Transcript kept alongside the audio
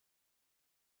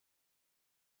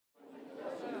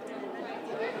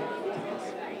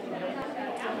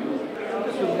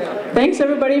Thanks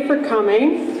everybody for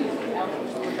coming.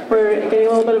 We're getting a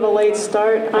little bit of a late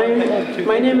start.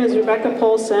 My name is Rebecca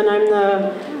Polson. I'm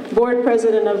the board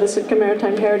president of the Sitka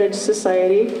Maritime Heritage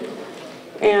Society,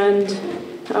 and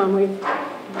we've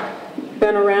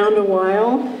been around a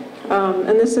while.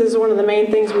 And this is one of the main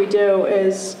things we do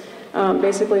is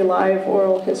basically live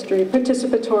oral history,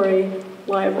 participatory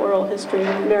live oral history,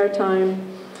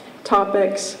 maritime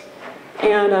topics.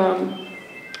 And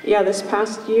yeah, this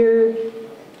past year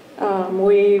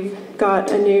we've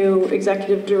got a new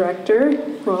executive director,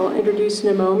 who I'll introduce in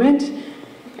a moment.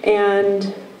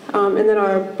 And then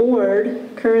our board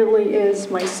currently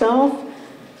is myself,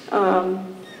 Joe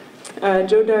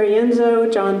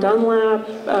D'Arienzo, John Dunlap,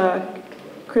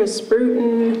 Chris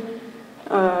Bruton,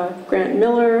 Grant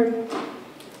Miller,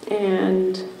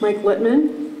 and Mike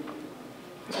Littman.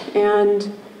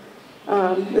 And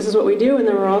this is what we do, and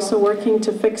then we're also working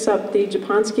to fix up the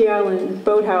Japonski Island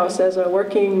Boathouse as a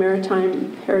working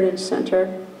maritime heritage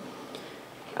center.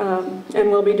 And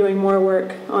we'll be doing more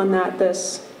work on that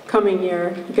this coming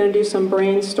year. We're going to do some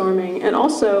brainstorming. And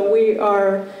also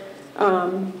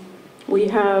we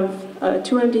have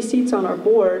 2 empty seats on our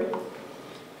board.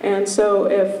 And so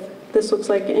if this looks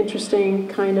like interesting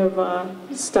kind of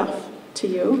stuff to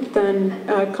you,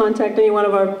 then contact any one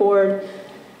of our board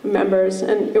members.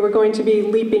 And we're going to be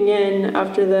leaping in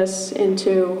after this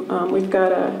into, we've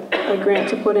got a grant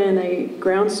to put in a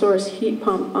ground source heat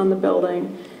pump on the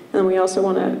building. And we also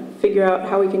want to figure out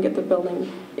how we can get the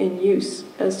building in use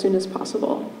as soon as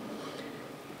possible.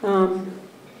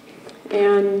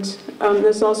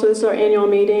 This is our annual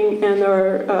meeting, and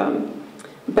there are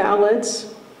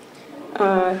ballots.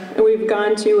 And we've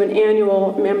gone to an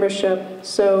annual membership,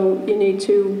 so you need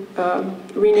to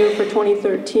renew for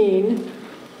 2013.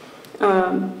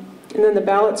 And then the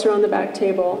ballots are on the back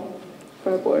table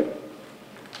for our board.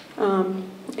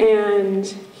 And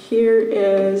here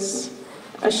is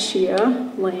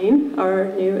Ashia Lane, our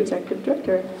new executive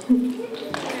director.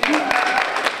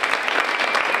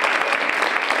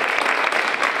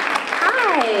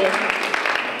 Hi.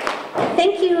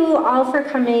 Thank you all for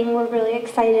coming. We're really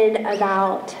excited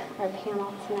about our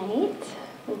panel tonight.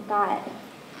 We've got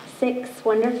 6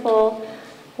 wonderful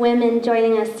women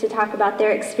joining us to talk about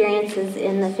their experiences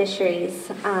in the fisheries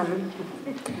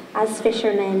as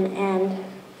fishermen and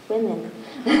women.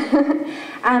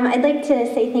 I'd like to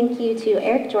say thank you to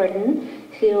Eric Jordan,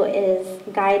 who is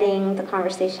guiding the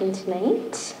conversation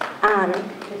tonight.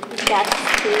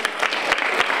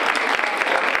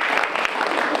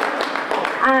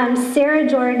 Sarah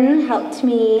Jordan helped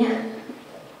me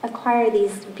acquire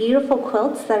these beautiful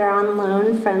quilts that are on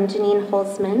loan from Janine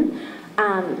Holzman.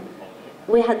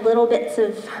 We had little bits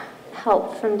of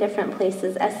help from different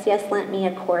places. SCS lent me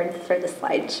a cord for the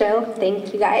slideshow.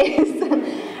 Thank you guys.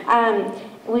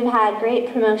 We've had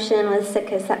great promotion with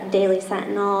Sitka Daily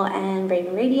Sentinel and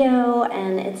Raven Radio,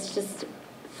 and it's just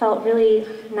felt really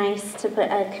nice to put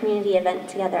a community event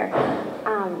together.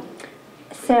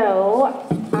 So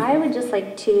I would just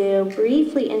like to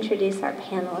briefly introduce our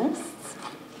panelists.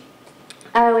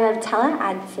 We have Tella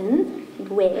Adson,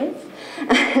 wave.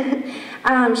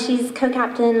 She's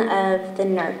co-captain of the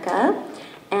NERCA,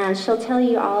 and she'll tell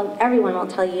you everyone will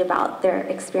tell you about their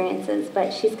experiences,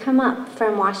 but she's come up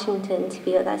from Washington to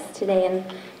be with us today and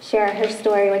share her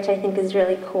story, which I think is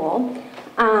really cool.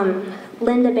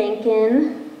 Linda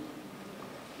Bankin.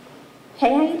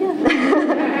 Hey, how you doing?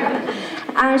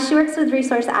 She works with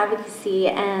Resource Advocacy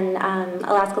and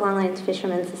Alaska Longline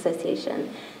Fishermen's Association,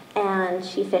 and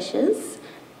she fishes,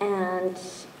 and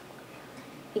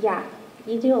yeah,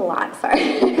 you do a lot,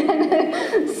 sorry.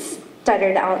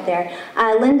 Stuttered out there.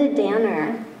 Linda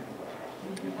Danner,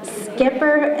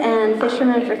 skipper and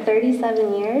fisherman for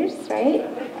 37 years, right?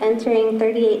 Entering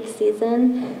 38th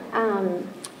season.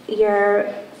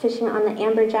 You're fishing on the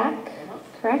Amberjack,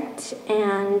 correct?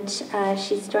 And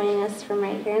she's joining us from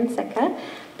right here in Sitka.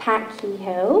 Pat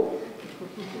Kehoe.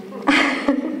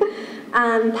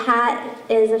 Pat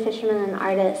is a fisherman and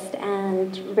artist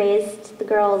and raised the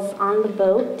girls on the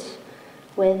boat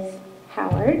with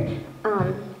Howard,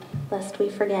 lest we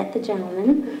forget the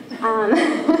gentleman.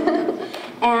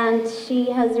 And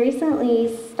she has recently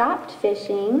stopped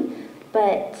fishing,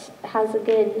 but has a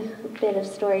good bit of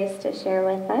stories to share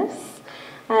with us.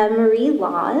 Marie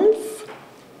Laws.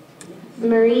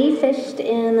 Marie fished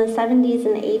in the 70s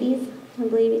and 80s, I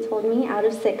believe you told me, out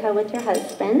of Sitka with her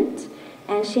husband.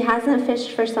 And she hasn't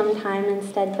fished for some time,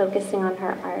 instead focusing on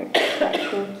her art. So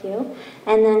thank you.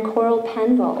 And then Coral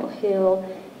Penville, who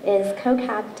is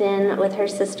co-captain with her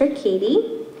sister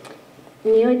Katie.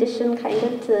 New addition kind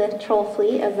of to the troll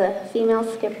fleet as a female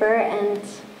skipper, and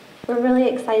we're really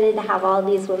excited to have all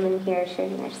these women here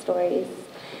sharing their stories.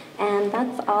 And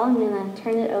that's all. I'm going to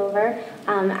turn it over.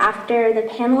 After the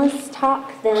panelists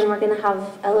talk, then we're going to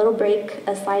have a little break,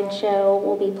 a slideshow.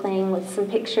 We'll be playing with some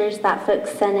pictures that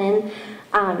folks sent in.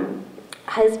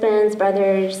 Husbands,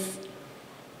 brothers,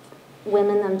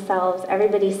 women themselves,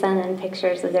 everybody sent in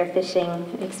pictures of their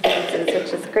fishing experiences,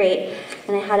 which is great.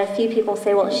 And I had a few people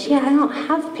say, well, I don't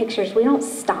have pictures. We don't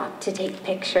stop to take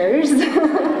pictures.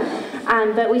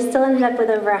 But we still ended up with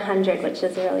over 100, which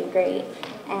is really great.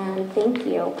 And thank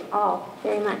you all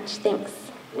very much.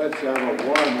 Thanks. Let's have a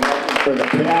warm welcome for the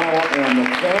panel and the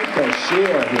thank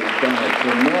Ashia, who's done a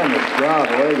tremendous job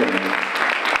organizing.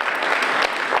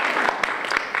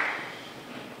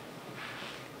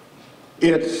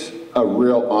 It's a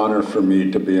real honor for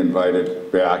me to be invited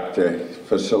back to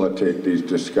facilitate these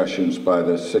discussions by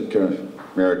the Sitka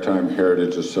Maritime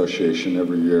Heritage Association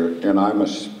every year, and I'm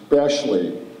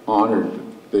especially honored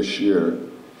this year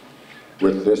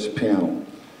with this panel.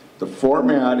 The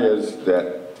format is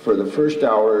that for the first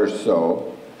hour or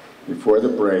so, before the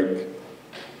break,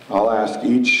 I'll ask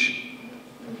each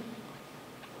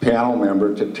panel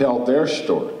member to tell their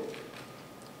story.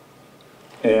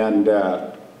 And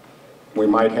we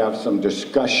might have some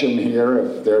discussion here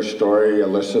if their story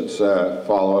elicits a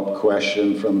follow-up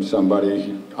question from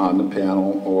somebody on the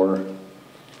panel, or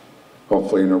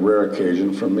hopefully on a rare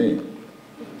occasion from me.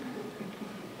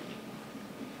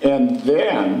 And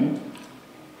then,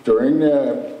 during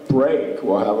the break,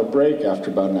 we'll have a break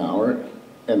after about an hour,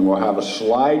 and we'll have a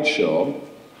slideshow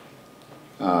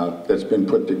that's been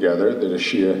put together, that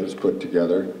Ashia has put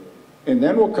together. And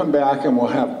then we'll come back and we'll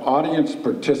have audience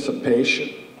participation.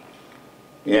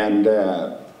 And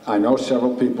I know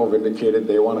several people have indicated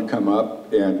they want to come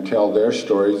up and tell their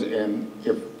stories. And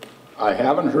if I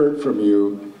haven't heard from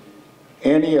you,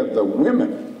 any of the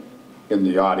women in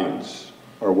the audience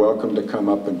are welcome to come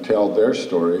up and tell their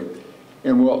story.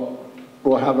 And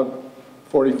we'll have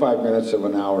 45 minutes of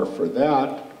an hour for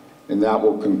that, and that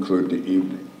will conclude the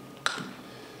evening.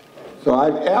 So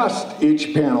I've asked each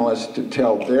panelist to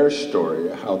tell their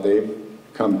story, how they've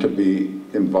come to be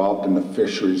involved in the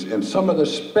fisheries, and some of the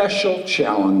special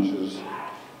challenges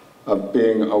of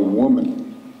being a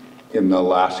woman in the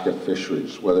Alaska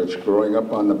fisheries, whether it's growing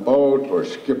up on the boat, or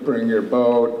skippering your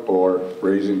boat, or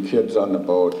raising kids on the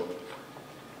boat.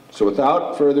 So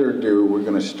without further ado, we're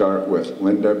going to start with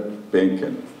Linda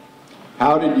Benkin.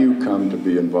 How did you come to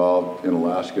be involved in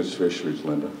Alaska's fisheries,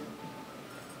 Linda?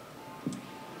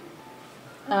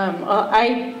 Well,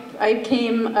 I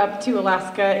came up to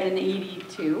Alaska in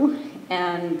 '82,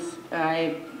 and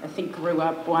I think grew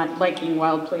up liking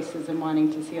wild places and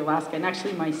wanting to see Alaska. And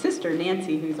actually my sister,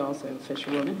 Nancy, who's also a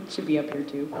fisherwoman, should be up here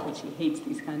too, but she hates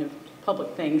these kind of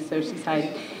public things, so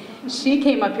she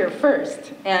came up here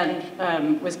first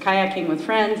and was kayaking with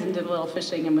friends and did a little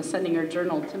fishing and was sending her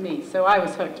journal to me. So I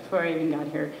was hooked before I even got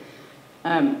here.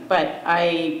 But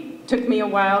it took me a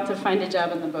while to find a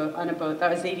job on a boat.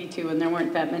 That was '82, and there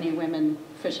weren't that many women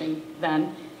fishing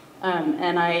then.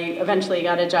 And I eventually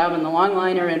got a job in the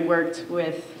longliner and worked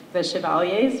with the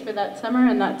Chevaliers for that summer,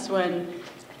 and that's when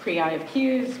pre-Eye of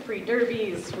Q's,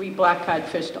 pre-derbies, we black cod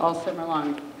fished all summer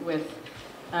long with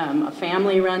a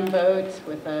family-run boat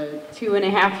with a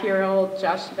 2.5-year-old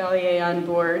Josh Chevalier on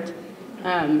board.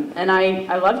 And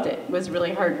I loved it. It was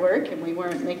really hard work, and we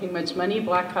weren't making much money.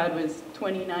 Black cod was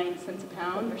 29 cents a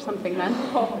pound or something then.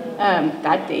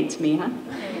 That dates me, huh?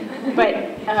 But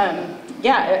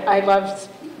yeah, I loved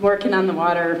working on the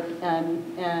water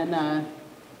and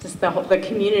just the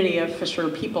community of fisher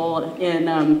people in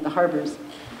the harbors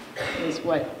is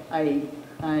what I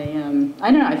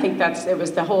don't know, I think it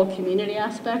was the whole community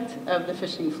aspect of the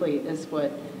fishing fleet is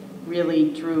what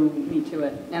really drew me to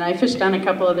it. And I fished on a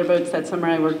couple other boats that summer.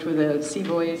 I worked with the Sea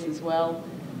Boys as well,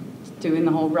 doing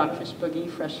the whole rockfish boogie,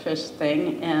 fresh fish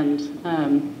thing, and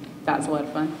that was a lot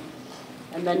of fun.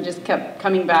 And then just kept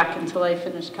coming back until I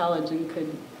finished college and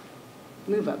could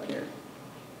move up here.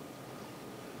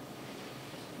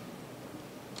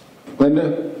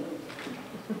 Linda,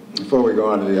 before we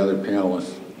go on to the other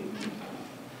panelists,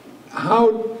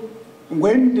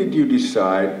 when did you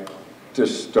decide to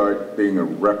start being a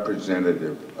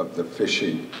representative of the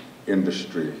fishing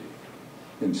industry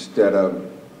instead of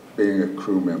being a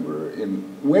crew member? And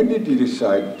when did you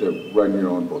decide to run your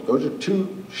own boat? Those are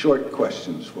two short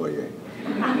questions for you.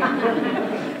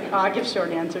 I'll give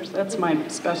short answers. That's my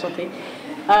specialty.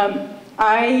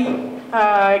 Actually,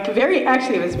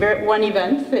 it was one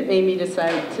event that made me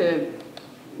decide to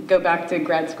go back to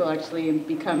grad school actually and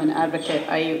become an advocate.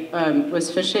 I was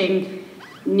fishing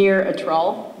near a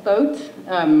trawl boat.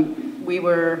 We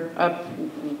were up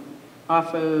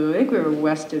off of, I think we were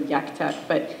west of Yakutat,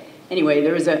 but anyway,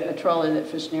 there was a trawler that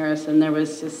fished near us, and there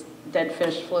was just dead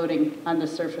fish floating on the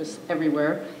surface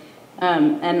everywhere.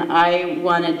 And I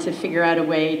wanted to figure out a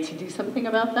way to do something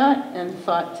about that, and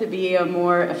thought to be a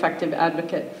more effective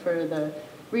advocate for the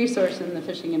resource in the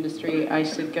fishing industry, I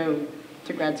should go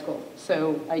to grad school.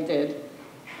 So I did,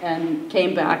 and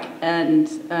came back, and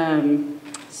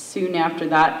soon after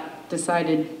that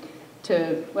decided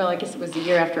to, well, I guess it was a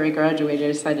year after I graduated,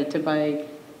 I decided to buy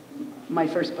my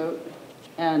first boat.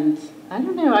 And I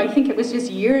don't know, I think it was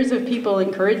just years of people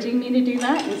encouraging me to do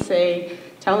that and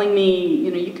telling me, you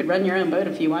know, you could run your own boat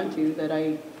if you want to, that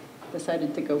I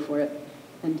decided to go for it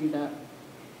and do that.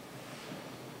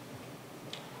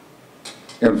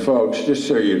 And folks, just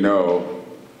so you know,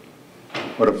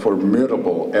 what a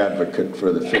formidable advocate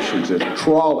for the fisheries is.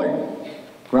 Trawling,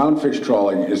 groundfish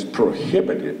trawling is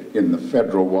prohibited in the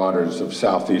federal waters of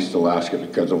Southeast Alaska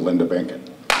because of Linda Benken.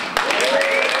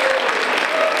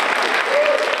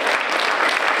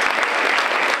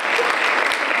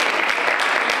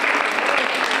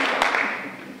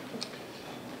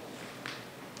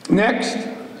 Next,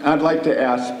 I'd like to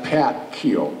ask Pat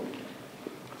Keel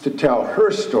to tell her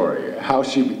story, how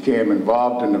she became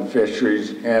involved in the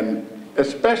fisheries, and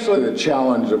especially the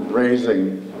challenge of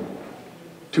raising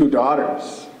 2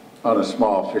 daughters on a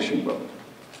small fishing boat.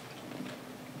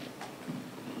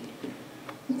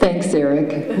 Thanks,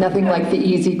 Eric. Nothing like the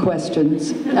easy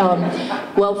questions.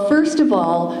 Well, first of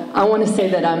all, I want to say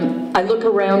that I look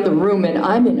around the room and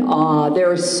I'm in awe. There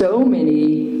are so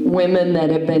many women that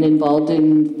have been involved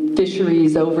in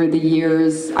fisheries over the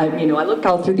years. I look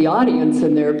out through the audience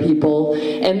and there are people,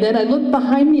 and then I look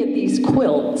behind me at these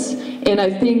quilts, and I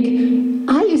think,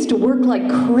 I used to work like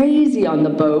crazy on the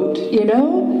boat, you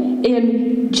know?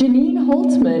 And Janine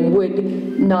Holtzman would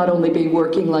not only be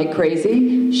working like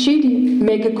crazy, she'd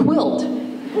make a quilt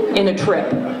in a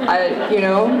trip.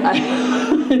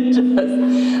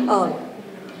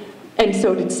 And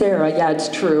so did Sarah. Yeah, it's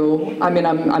true. I mean,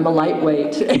 I'm a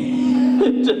lightweight.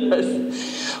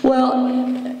 Well,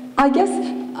 I guess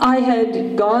I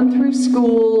had gone through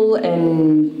school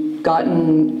and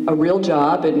gotten a real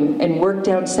job and worked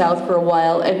down south for a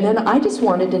while, and then I just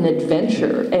wanted an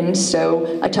adventure. And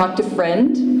so I talked a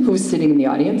friend who's sitting in the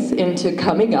audience into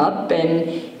coming up,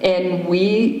 and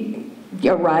we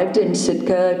arrived in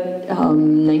Sitka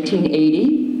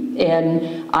 1980,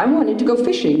 and I wanted to go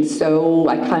fishing, so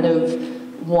I kind of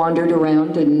wandered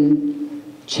around and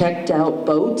checked out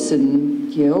boats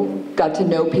and, you know, got to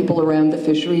know people around the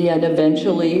fishery, and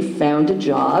eventually found a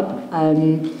job.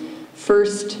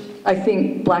 First, I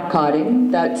think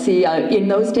blackcoding. In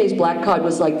those days, blackcod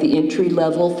was like the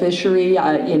entry-level fishery.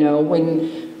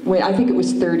 When I think it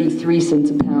was 33 cents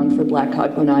a pound for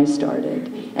blackcod when I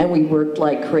started, and we worked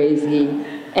like crazy,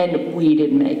 and we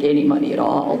didn't make any money at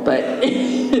all. But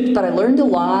but I learned a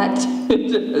lot,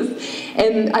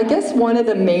 and I guess one of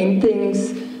the main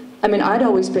things. I mean, I'd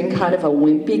always been kind of a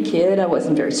wimpy kid. I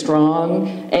wasn't very strong,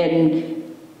 and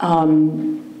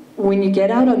when you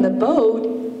get out on the boat,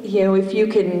 you know, if you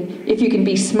can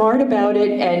be smart about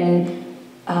it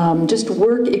and just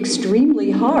work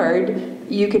extremely hard,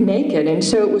 you can make it. And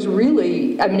so it was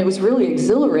really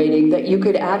exhilarating that you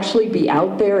could actually be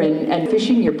out there and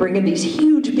fishing. You're bringing these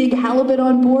huge, big halibut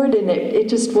on board, and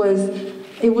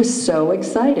it was so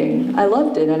exciting. I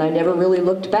loved it, and I never really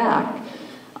looked back.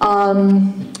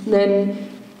 Then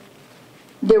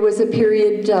there was a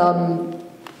period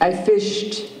I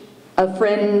fished a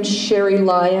friend, Sherry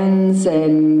Lyons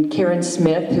and Karen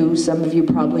Smith, who some of you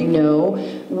probably know.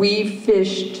 We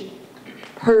fished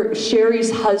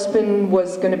Sherry's husband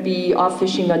was going to be off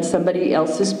fishing on somebody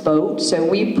else's boat, so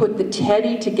we put the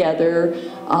Teddy together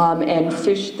and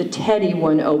fished the Teddy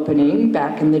one opening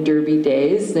back in the Derby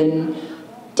days, and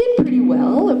did pretty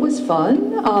well. It was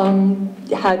fun.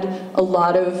 Had a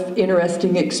lot of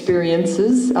interesting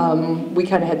experiences. We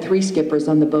kind of had 3 skippers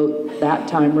on the boat that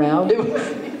time round.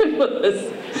 It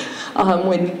was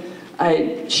when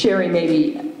Sherry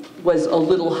maybe was a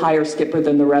little higher skipper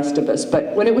than the rest of us,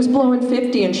 but when it was blowing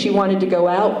 50 and she wanted to go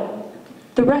out,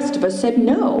 the rest of us said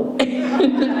no.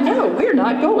 No, we're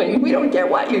not going. We don't care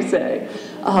what you say.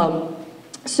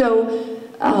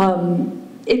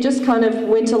 It just kind of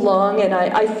went along, and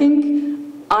I think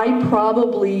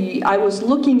I was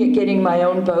looking at getting my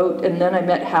own boat, and then I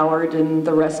met Howard, and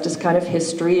the rest is kind of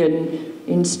history, and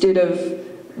instead of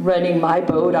running my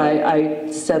boat, I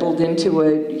settled into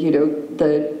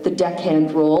the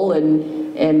deckhand role,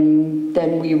 and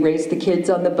then we raised the kids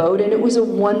on the boat, and it was a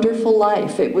wonderful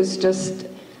life. It was just,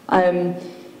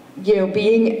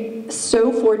 being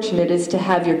so fortunate is to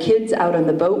have your kids out on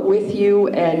the boat with you,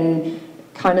 and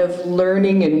kind of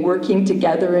learning and working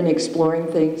together and exploring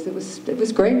things. It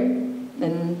was great.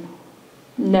 And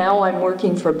now I'm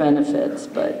working for benefits,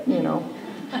 but you know,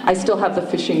 I still have the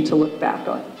fishing to look back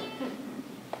on.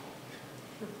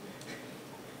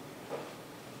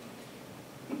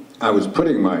 I was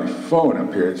putting my phone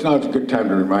up here. It's not a good time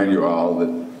to remind you all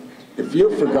that if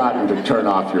you've forgotten to turn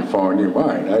off your phone, you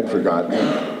might. I'd forgotten.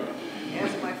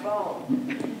 Yes, my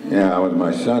phone. Yeah, it was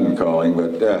my son calling,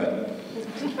 but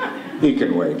he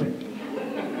can wait.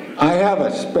 I have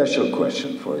a special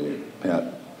question for you,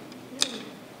 Pat.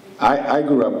 I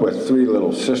grew up with 3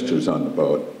 little sisters on the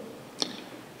boat.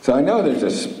 So I know there's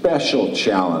a special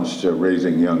challenge to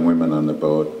raising young women on the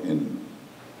boat. And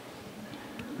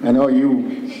I know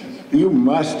you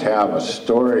must have a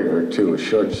story or two, a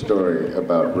short story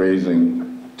about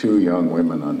raising 2 young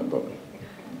women on the boat.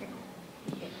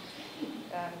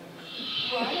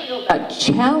 A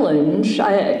challenge,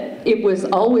 it was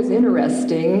always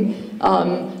interesting.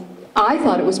 I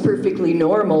thought it was perfectly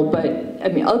normal, but I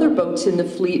mean, other boats in the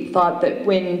fleet thought that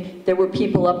when there were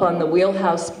people up on the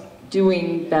wheelhouse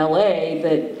doing ballet,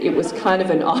 that it was kind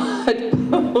of an odd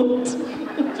boat.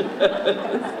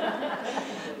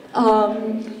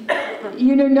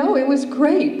 You know, no, it was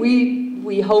great.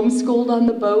 We homeschooled on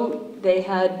the boat. They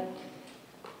had,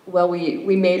 well,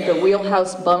 we made the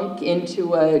wheelhouse bunk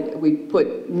into we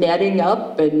put netting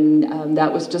up, and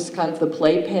that was just kind of the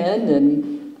playpen,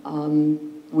 and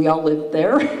we all lived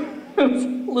there. It was a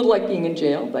little like being in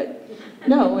jail, but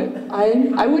no,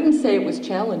 I wouldn't say it was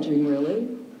challenging, really.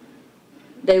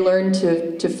 They learned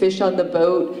to fish on the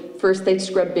boat. First they'd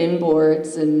scrub bin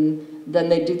boards, and then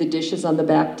they'd do the dishes on the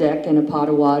back deck in a pot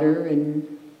of water, and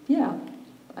yeah,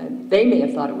 they may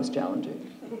have thought it was challenging.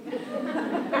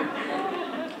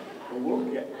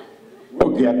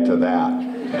 We'll get to that.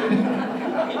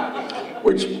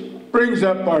 Which brings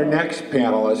up our next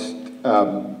panelist,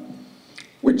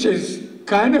 which is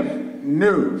kind of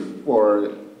new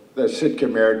for the Sitka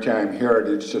Maritime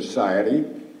Heritage Society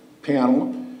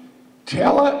panel.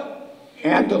 Tella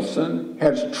Andelson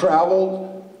has traveled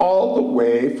all the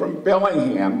way from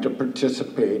Bellingham to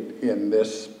participate in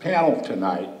this panel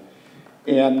tonight.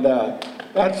 And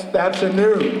that's a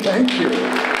new, thank you.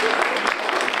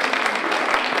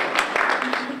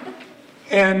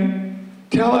 And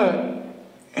Tella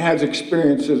has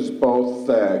experiences both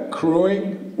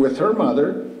crewing with her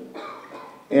mother,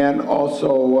 and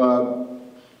also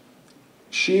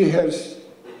she has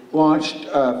launched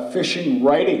a fishing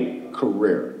writing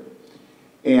career.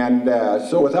 And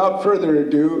so without further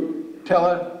ado,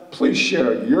 Tella, please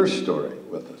share your story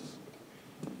with us.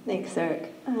 Thanks,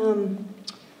 Eric.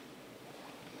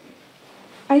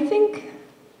 I think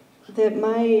that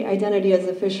my identity as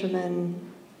a fisherman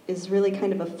is really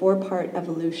kind of a 4-part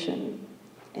evolution.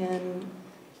 And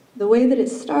the way that it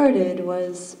started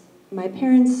was my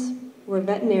parents were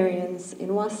veterinarians in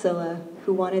Wasilla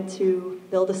who wanted to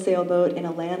build a sailboat in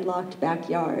a landlocked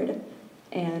backyard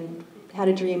and had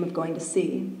a dream of going to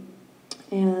sea.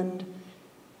 And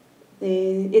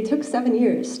it took 7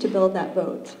 years to build that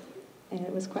boat, and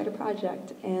it was quite a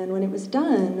project. And when it was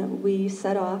done, we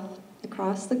set off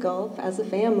across the Gulf as a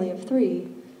family of 3,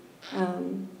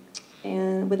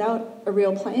 and without a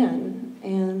real plan.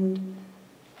 And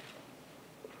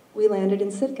we landed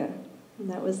in Sitka, and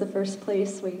that was the first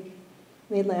place we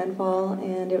made landfall,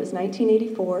 and it was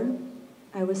 1984.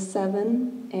 I was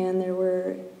 7, and there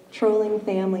were trolling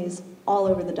families all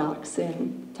over the docks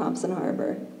in Thompson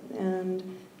Harbor. And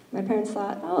my parents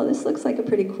thought, oh, this looks like a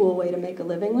pretty cool way to make a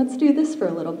living. Let's do this for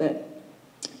a little bit.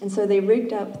 And so they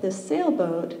rigged up this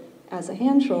sailboat as a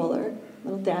hand troller,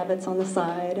 little davits on the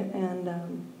side, and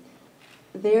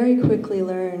very quickly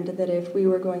learned that if we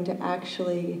were going to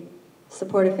actually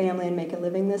support a family and make a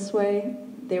living this way,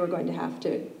 they were going to have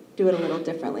to do it a little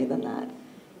differently than that.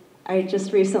 I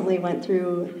just recently went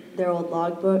through their old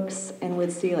logbooks and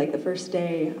would see, like, the first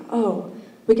day, oh,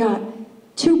 we got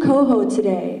 2 coho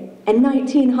today and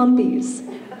 19 humpies.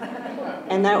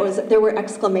 And there were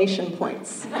exclamation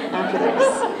points after this.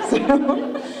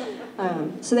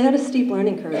 So they had a steep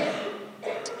learning curve.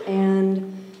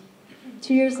 And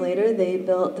 2 years later, they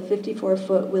built the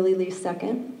 54-foot Willie Lee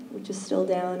II, which is still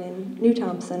down in New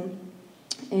Thompson.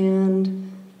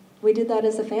 And we did that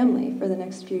as a family for the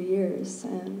next few years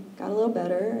and got a little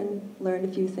better and learned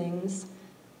a few things.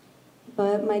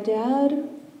 But my dad,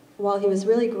 while he was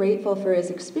really grateful for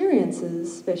his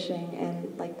experiences fishing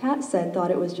and, like Pat said, thought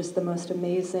it was just the most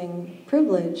amazing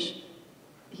privilege,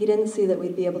 he didn't see that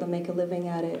we'd be able to make a living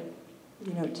at it,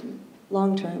 you know,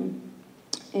 long term.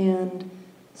 And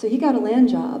so he got a land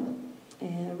job,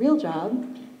 a real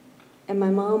job, And my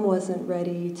mom wasn't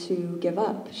ready to give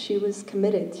up. She was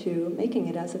committed to making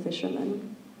it as a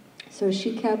fisherman. So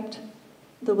she kept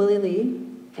the Willie Lee,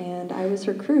 and I was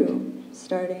her crew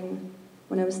starting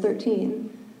when I was 13.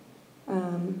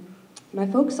 My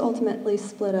folks ultimately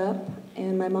split up,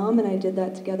 and my mom and I did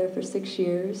that together for 6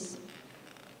 years,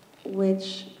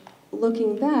 which,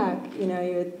 looking back, you know,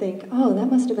 you would think, oh, that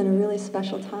must have been a really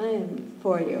special time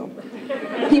for you.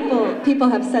 People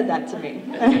have said that to me.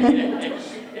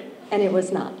 And it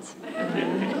was not.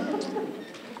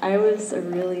 I was a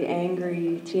really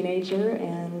angry teenager,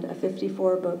 and a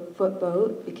 54-foot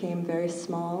boat became very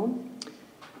small.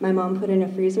 My mom put in a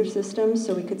freezer system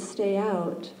so we could stay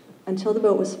out until the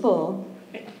boat was full,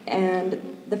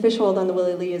 and the fish hold on the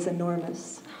Willie Lee is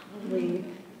enormous. We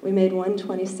made one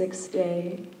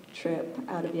 26-day trip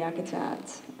out of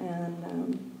Yakutat,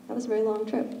 and that was a very long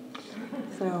trip.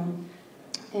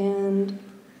 And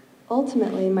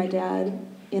ultimately, my dad,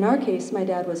 in our case, my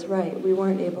dad was right. We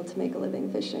weren't able to make a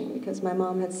living fishing because my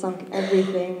mom had sunk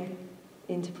everything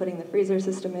into putting the freezer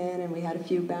system in, and we had a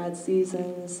few bad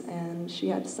seasons, and she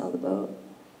had to sell the boat.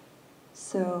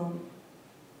 So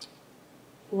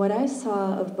what I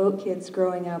saw of boat kids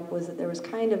growing up was that there was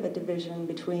kind of a division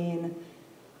between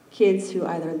kids who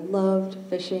either loved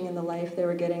fishing and the life they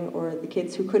were getting, or the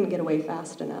kids who couldn't get away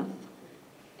fast enough.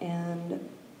 And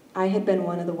I had been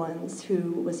one of the ones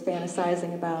who was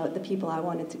fantasizing about the people I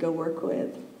wanted to go work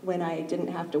with when I didn't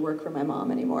have to work for my mom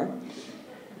anymore.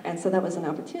 And so that was an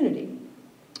opportunity.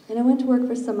 And I went to work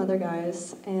for some other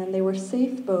guys, and they were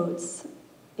safe boats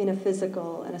in a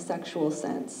physical and a sexual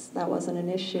sense. That wasn't an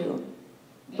issue.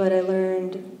 But I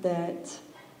learned that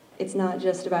it's not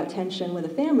just about tension with a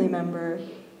family member,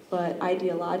 but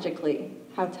ideologically,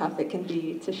 how tough it can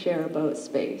be to share a boat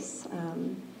space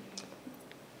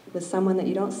with someone that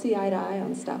you don't see eye to eye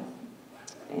on stuff.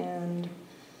 And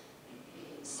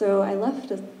so I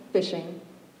left fishing.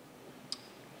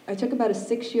 I took about a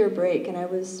 6-year break, and I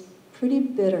was pretty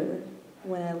bitter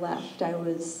when I left. I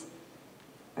was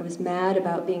mad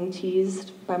about being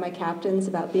teased by my captains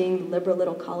about being the liberal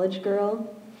little college girl,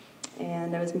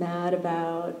 and I was mad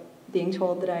about being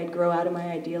told that I'd grow out of my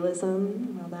idealism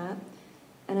and all that.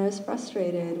 And I was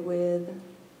frustrated with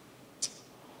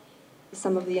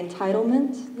some of the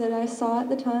entitlement that I saw at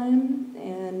the time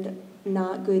and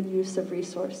not good use of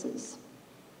resources.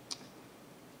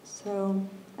 So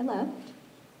I left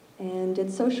and did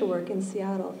social work in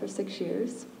Seattle for 6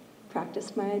 years,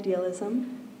 practiced my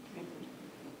idealism,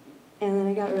 and then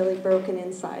I got really broken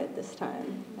inside this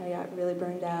time. I got really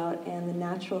burned out, and the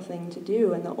natural thing to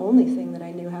do, and the only thing that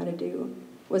I knew how to do,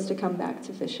 was to come back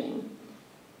to fishing.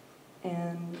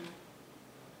 And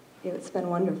it's been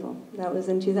wonderful. That was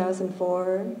in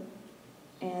 2004,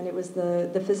 and it was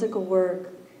the physical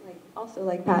work, also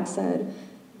like Pat said,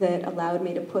 that allowed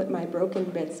me to put my broken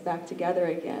bits back together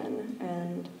again,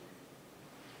 and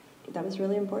that was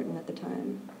really important at the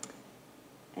time.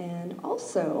 And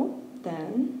also,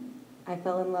 then, I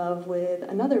fell in love with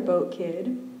another boat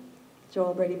kid,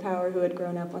 Joel Brady Power, who had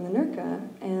grown up on the Nurka,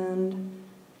 and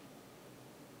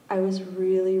I was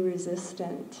really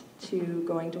resistant to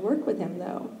going to work with him,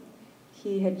 though.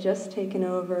 He had just taken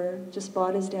over, just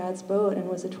bought his dad's boat, and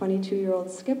was a 22-year-old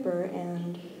skipper,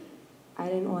 and I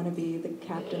didn't want to be the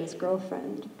captain's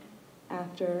girlfriend.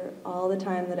 After all the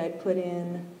time that I'd put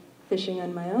in fishing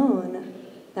on my own,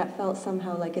 that felt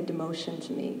somehow like a demotion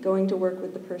to me. Going to work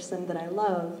with the person that I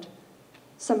loved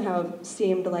somehow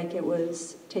seemed like it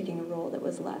was taking a role that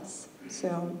was less.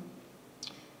 So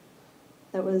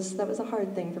that was a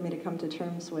hard thing for me to come to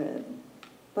terms with.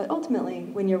 But ultimately,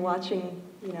 when you're watching,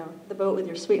 the boat with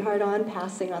your sweetheart on,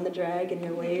 passing on the drag, and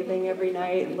you're waving every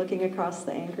night, looking across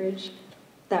the anchorage,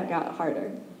 that got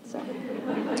harder.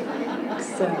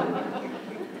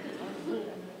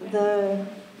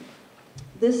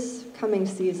 This coming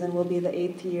season will be the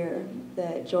 8th year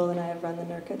that Joel and I have run the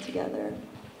Nurka together.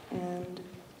 And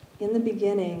in the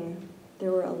beginning,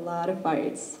 there were a lot of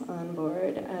fights on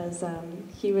board as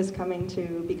he was coming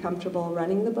to be comfortable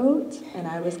running the boat, and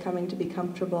I was coming to be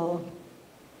comfortable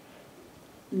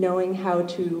knowing how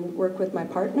to work with my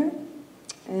partner.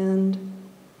 And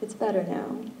it's better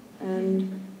now.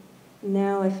 And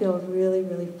now I feel really,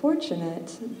 really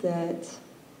fortunate that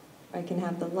I can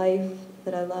have the life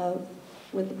that I love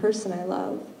with the person I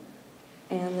love,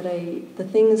 and that the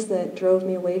things that drove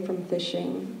me away from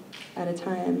fishing at a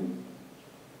time,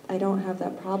 I don't have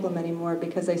that problem anymore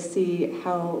because I see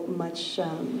how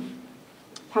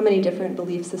many different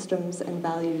belief systems and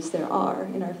values there are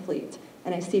in our fleet.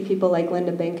 And I see people like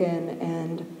Linda Binkin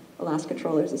and Alaska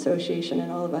Trollers Association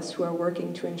and all of us who are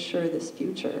working to ensure this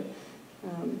future,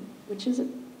 which is a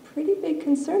pretty big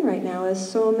concern right now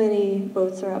as so many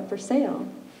boats are up for sale.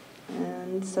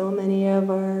 And so many of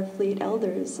our fleet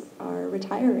elders are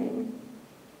retiring.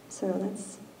 So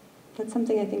that's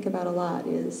something I think about a lot,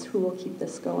 is who will keep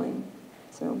this going.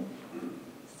 So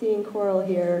seeing Coral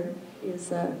here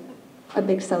is a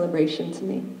big celebration to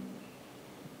me.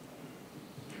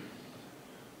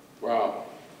 Wow.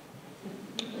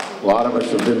 A lot of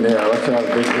us have been there. Let's have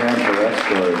a big hand for that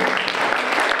story.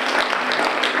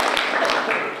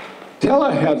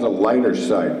 Tella has a lighter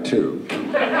side, too.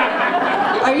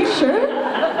 Are you sure?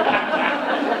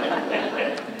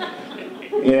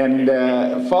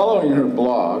 And following her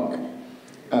blog,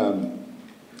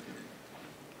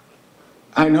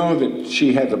 I know that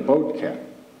she has a boat cat.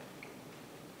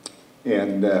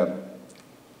 And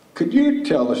could you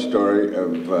tell the story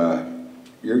of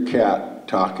your cat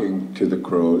talking to the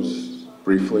crows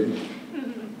briefly?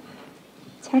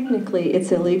 Technically,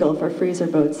 it's illegal for freezer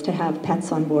boats to have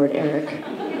pets on board, Eric.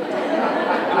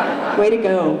 Way to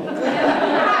go.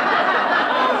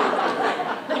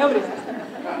 Nobody's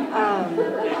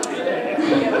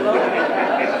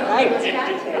right.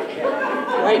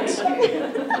 Right.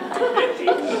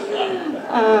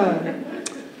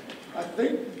 I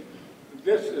think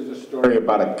this is a story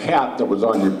about a cat that was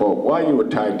on your boat while you were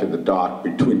tied to the dock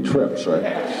between trips, right?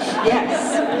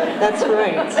 Yes, that's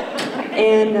right.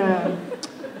 And,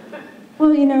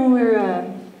 well, you know, we're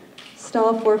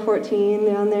stall 414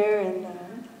 down there, and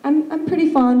I'm pretty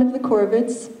fond of the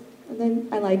corvids.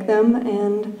 I like them,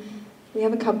 and we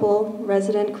have a couple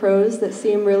resident crows that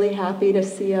seem really happy to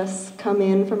see us come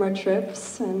in from our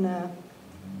trips and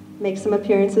make some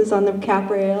appearances on the cap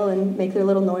rail and make their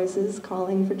little noises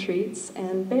calling for treats.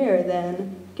 And Bear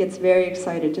then gets very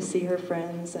excited to see her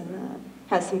friends and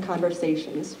has some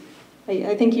conversations.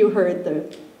 I think you heard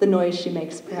the noise she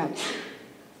makes perhaps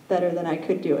better than I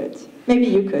could do it. Maybe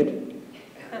you could.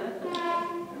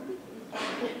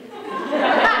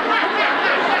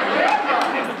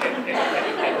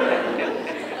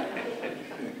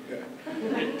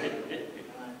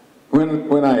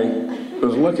 When I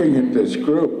was looking at this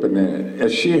group, and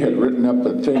as she had written up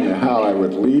a thing of how I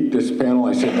would lead this panel,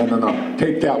 I said, no,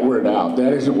 take that word out.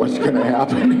 That isn't what's going to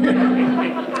happen here.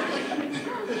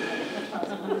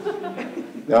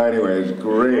 No, anyway, it's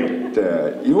great.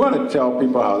 You want to tell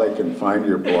people how they can find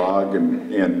your blog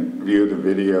and view the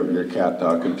video of your cat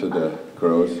talking to the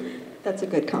crows? That's a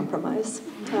good compromise.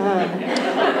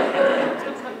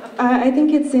 I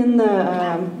think it's in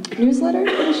the newsletter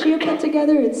that Ashia put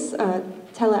together. It's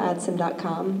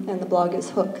tellaadson.com, and the blog is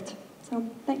Hooked. So,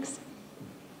 thanks.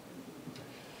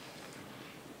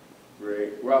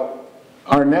 Great. Well,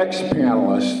 our next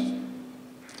panelist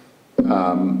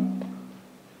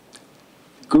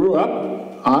grew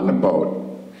up on the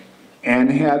boat and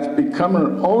has become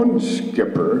her own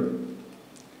skipper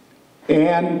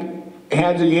and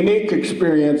has a unique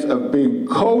experience of being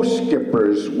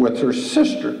co-skippers with her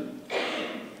sister.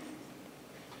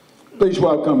 Please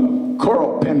welcome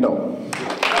Coral Pendle.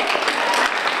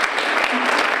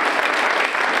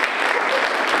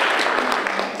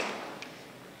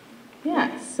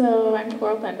 Yeah, so I'm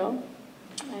Coral Pendle.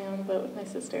 I own a boat with my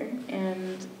sister,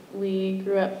 and we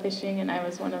grew up fishing, and I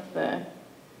was one of the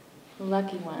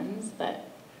lucky ones that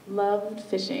loved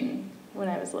fishing when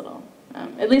I was little.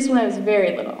 At least when I was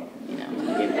very little, you know.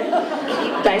 You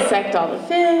could dissect all the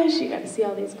fish, you got to see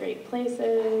all these great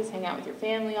places, hang out with your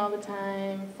family all the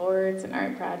time, forts and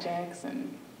art projects,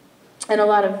 and a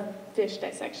lot of fish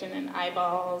dissection and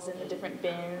eyeballs in the different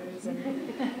bins.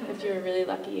 And if you were really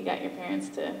lucky, you got your parents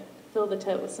to fill the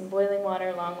tote with some boiling water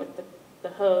along with the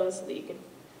hose so that you could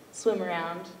swim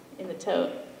around in the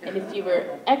tote. And if you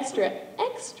were extra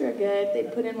good,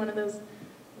 they'd put in one of those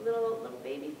little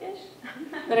baby fish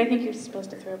that I think you're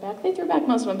supposed to throw back. They threw back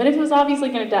most of them, but if it was obviously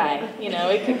going to die, you know,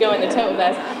 it could go in the tote with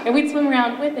us. And we'd swim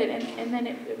around with it, and then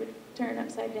it would turn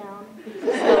upside down. So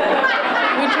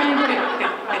we'd try and get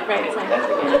it right side up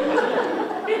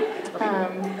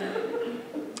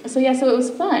again. So yeah, so it was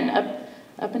fun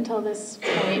up until this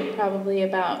point, probably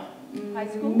about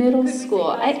middle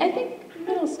school. I think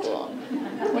middle school,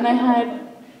 when I had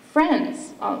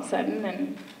friends all of a sudden,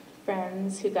 and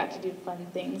friends who got to do fun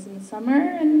things in the summer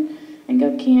and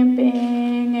go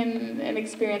camping and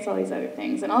experience all these other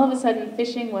things. And all of a sudden,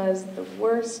 fishing was the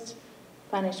worst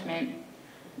punishment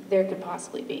there could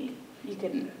possibly be. You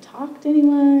couldn't talk to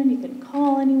anyone, you couldn't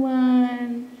call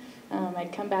anyone.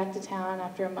 I'd come back to town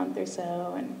after a month or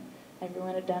so, and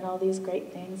everyone had done all these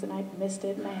great things, and I'd missed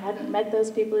it, and I hadn't met those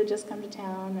people who'd just come to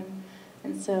town.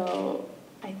 And so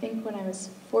I think when I was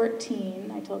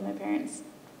 14, I told my parents,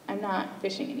 I'm not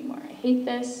fishing anymore. I hate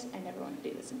this. I never want to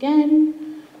do this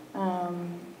again.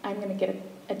 I'm going to get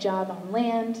a job on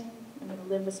land. I'm going to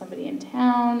live with somebody in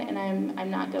town, and I'm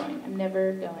not going. I'm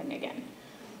never going again.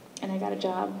 And I got a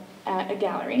job at a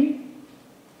gallery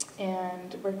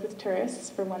and worked with tourists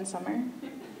for one summer,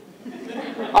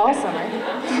 all summer,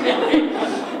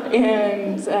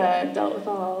 and dealt with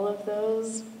all of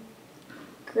those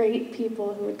great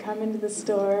people who would come into the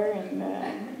store, and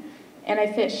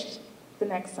I fished the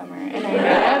next summer, and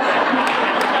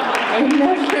I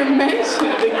never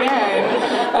mentioned again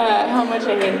how much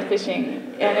I hated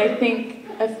fishing. And I think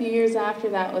a few years after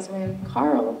that was when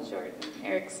Carl Jordan,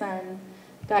 Eric's son,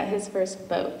 got his first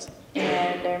boat.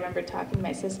 And I remember talking to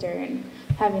my sister and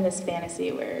having this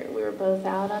fantasy where we were both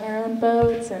out on our own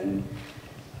boats, and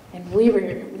we were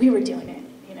doing it,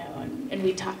 you know, and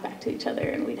we'd talk back to each other,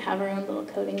 and we'd have our own little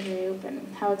coding group, and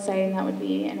how exciting that would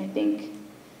be. And I think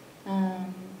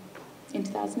in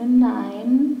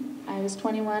 2009, I was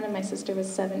 21 and my sister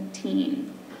was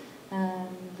 17.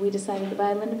 We decided to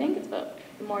buy Linda Bankett's boat,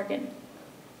 the Morgan.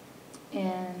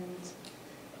 And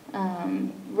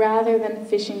rather than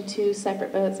fishing two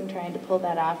separate boats and trying to pull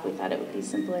that off, we thought it would be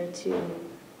simpler to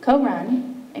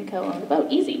co-run and co-own a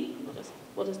boat. Easy.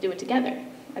 We'll just do it together,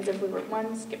 as if we were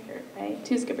one skipper, right?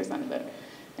 Two skippers on a boat.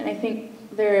 And I think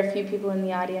there are a few people in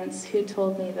the audience who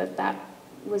told me that that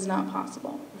was not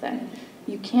possible, that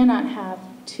you cannot have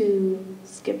two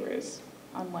skippers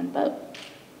on one boat.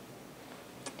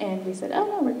 And we said, oh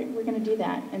no, we're going to do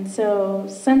that. And so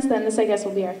since then, this I guess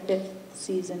will be our 5th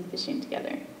season fishing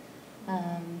together.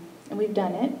 And we've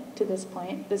done it to this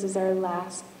point. This is our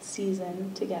last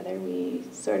season together. We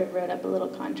sort of wrote up a little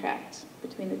contract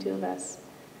between the two of us,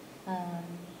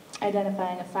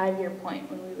 identifying a 5-year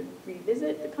point when we would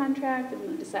revisit the contract, and we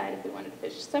would decide if we wanted to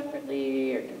fish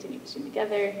separately or continue fishing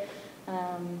together.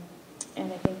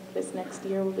 And I think this next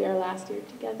year will be our last year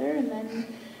together, and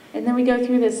then we go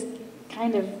through this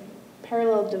kind of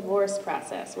parallel divorce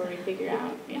process where we figure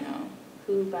out, you know,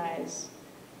 who buys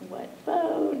what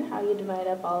boat and how you divide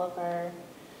up all of our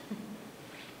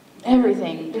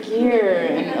everything, gear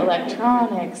and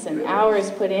electronics and hours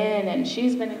put in, and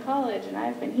she's been in college and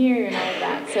I've been here and all of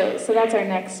that. So that's our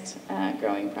next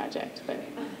growing project. But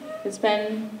it's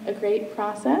been a great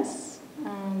process.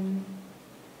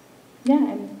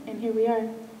 Yeah, and here we are,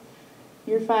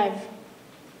 year 5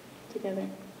 together.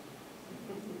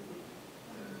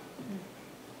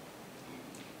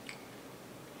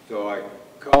 So I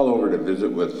call over to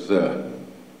visit with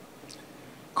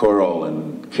Coral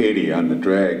and Katie on the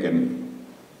drag, and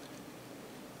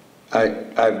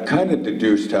I've kind of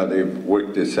deduced how they've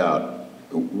worked this out.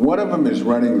 One of them is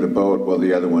running the boat while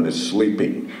the other one is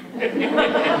sleeping.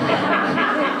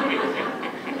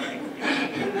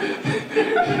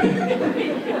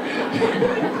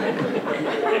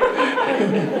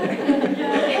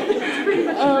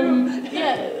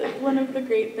 Yeah, one of the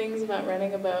great things about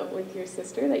running a boat with your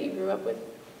sister that you grew up with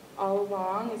all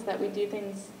along is that we do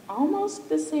things almost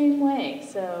the same way.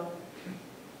 So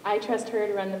I trust her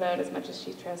to run the boat as much as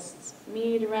she trusts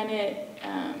me to run it.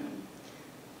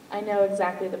 I know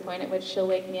exactly the point at which she'll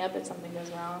wake me up if something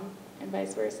goes wrong, and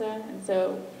vice versa. And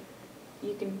so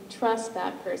you can trust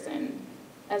that person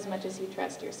as much as you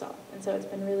trust yourself. And so it's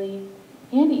been really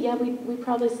handy. Yeah, we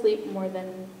probably sleep more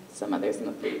than some others in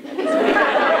the fleet at this point.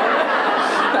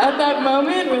 At that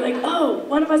moment, we're like, oh,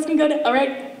 one of us can go to, all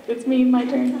right, it's me, my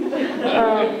turn.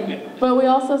 But we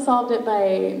also solved it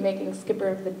by making skipper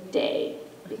of the day,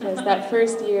 because that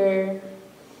first year,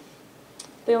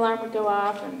 the alarm would go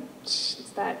off, and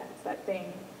it's that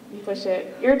thing. You push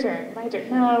it, your turn, my turn.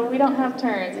 No, we don't have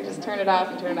turns. You just turn it off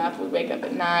and turn it off. We'd wake up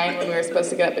at 9 when we were supposed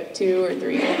to get up at 2 or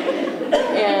 3.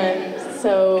 And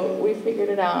so we figured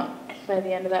it out by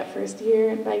the end of that first year.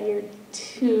 And by year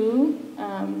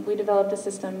 2, we developed a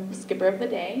system, skipper of the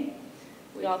day.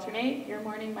 We alternate, your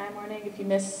morning, my morning. If you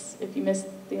miss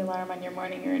the alarm on your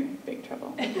morning, you're in big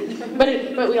trouble.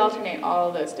 But we alternate all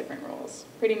of those different roles.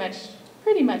 Pretty much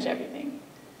everything.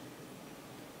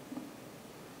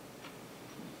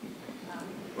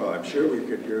 Well, I'm sure we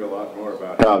could hear a lot more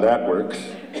about how that works.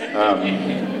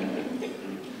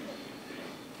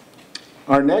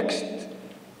 Our next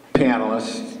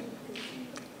panelist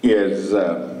is,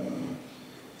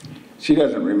 she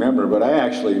doesn't remember, but I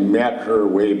actually met her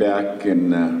way back in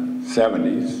the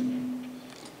 70s.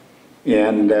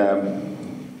 And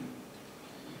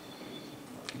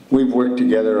we've worked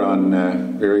together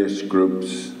on various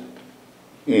groups,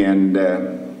 and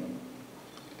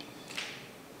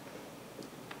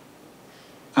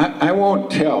I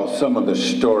won't tell some of the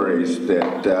stories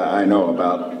that I know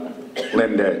about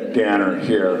Linda Danner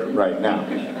here right now.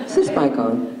 Is this mic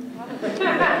on?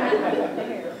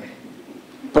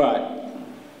 But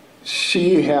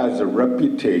she has a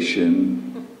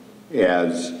reputation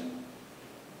as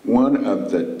one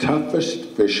of the toughest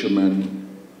fishermen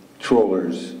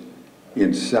trawlers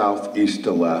in southeast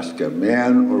Alaska,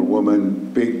 man or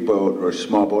woman, big boat or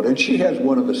small boat, and she has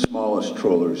one of the smallest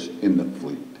trawlers in the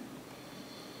fleet.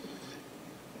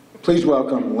 Please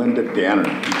welcome Linda Danner.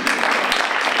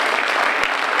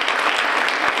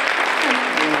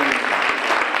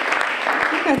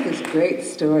 I got this great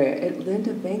story.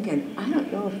 Linda Binkin, I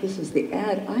don't know if this was the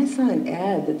ad. I saw an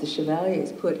ad that the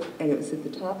Chevaliers put, and it was at the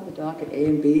top of the dock at A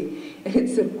and B, and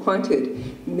it said,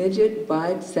 wanted midget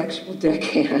bisexual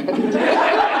deckhand. I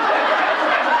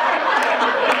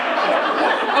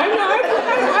know,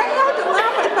 I had to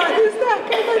laugh. I thought, who's that?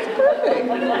 Okay, that's perfect.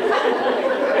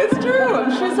 It's true.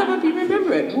 I'm sure some of you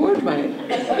remember it. Ward might.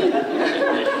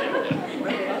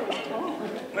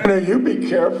 Linda, you be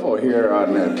careful here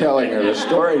on telling her the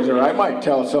stories, or I might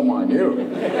tell someone you.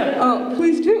 Oh,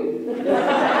 please do.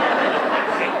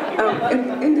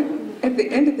 At the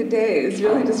end of the day, it's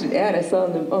really just an ad I saw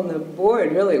on the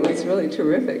board. Really, it was really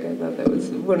terrific. I thought that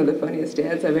was one of the funniest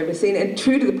ads I've ever seen, and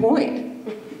true to the point.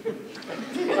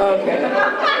 Okay.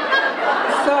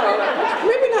 So,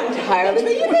 maybe not entirely,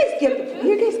 but you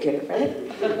guys get it, right?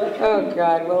 Oh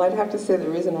God, well I'd have to say the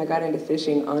reason I got into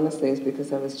fishing, honestly, is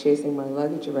because I was chasing my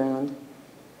luggage around.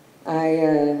 I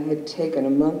had taken a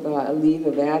month leave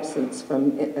of absence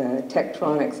from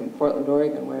Tektronix in Portland,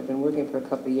 Oregon, where I've been working for a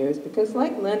couple of years, because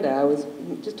like Linda, I was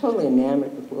just totally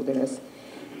enamored with wilderness,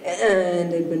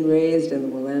 and had been raised in the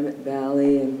Willamette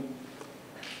Valley, and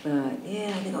thought, yeah,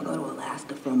 I think I'll go to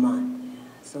Alaska for a month.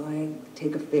 So I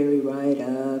take a ferry ride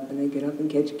up, and I get up in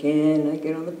Ketchikan, and I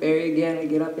get on the ferry again, I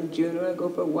get up in Juneau, I go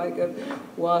for a walk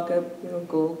up,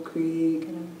 Gold Creek,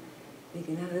 and I'm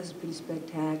thinking, oh, this is pretty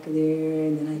spectacular,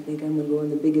 and then I think I'm going to go on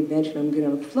the big adventure. I'm going to get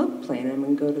on a float plane, and I'm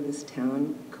going to go to this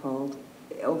town called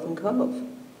Elfin Cove.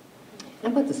 I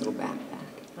bought this little backpack.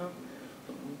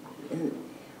 And,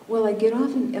 well, I get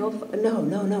off in no,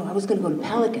 I was going to go to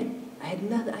Pelican. I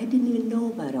didn't even know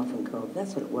about Elfin Cove,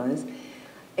 that's what it was.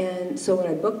 And so when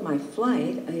I booked my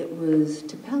flight, it was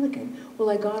to Pelican. Well,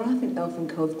 I got off in Elfin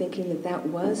Cove thinking that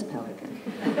was Pelican,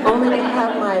 only to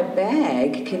have my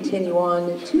bag continue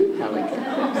on to Pelican.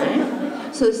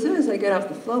 Right? So as soon as I got off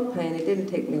the float plane, it didn't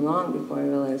take me long before I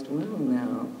realized, well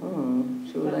now,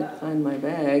 sure would like to find my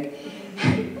bag.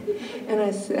 And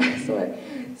I said,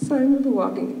 so I remember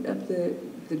walking up the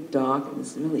dock in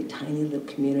this really tiny little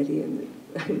community, and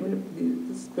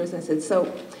this person said, so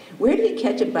where do you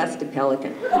catch a bus to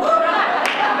Pelican?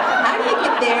 How do you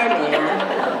get there, man?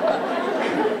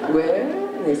 Well,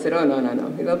 and they said, oh, no,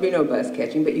 there'll be no bus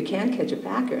catching, but you can catch a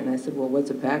packer. And I said, well, what's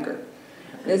a packer?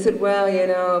 And they said,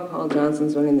 well, Paul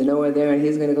Johnson's running the Nowhere there, and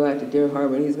he's going to go out to Deer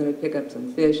Harbor, and he's going to pick up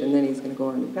some fish, and then he's going to go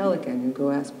on to Pelican and go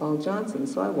ask Paul Johnson.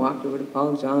 So I walked over to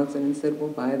Paul Johnson and said,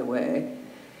 well, by the way,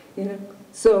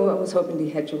 so I was hoping to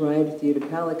hitch a ride with you to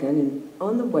Pelican, and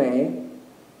on the way,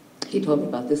 he told me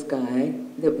about this guy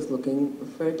that was looking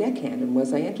for a deckhand, and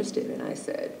was I interested? And I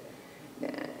said, nah,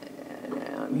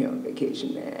 I'm here on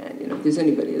vacation, man. If there's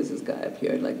anybody who's this guy up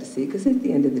here I'd like to see, because at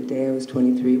the end of the day, I was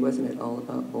 23, wasn't it all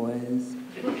about boys?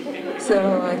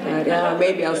 So I thought, yeah,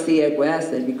 maybe I'll see Ed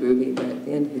West, that'd be groovy, but at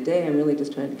the end of the day, I'm really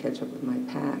just trying to catch up with my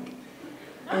pack.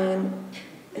 And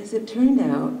as it turned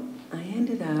out, I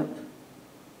ended up,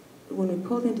 when we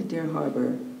pulled into Deer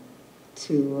Harbor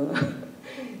to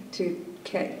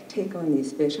take on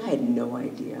these fish, I had no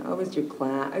idea. I was your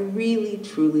class. I really,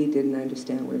 truly didn't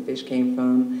understand where fish came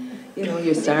from.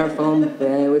 Your styrofoam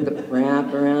bed with the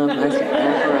wrap around, plastic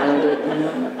wrap around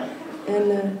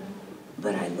it,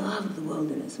 but I loved the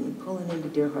wilderness, and we're pulling into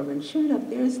Deer Harbor, and sure enough,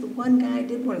 there's the one guy I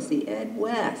did want to see, Ed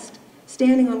West,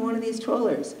 standing on one of these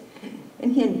trawlers.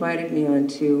 And he invited me on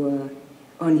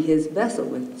his vessel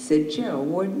with Sid Jarrell.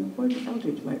 Warden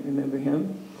Eldridge might remember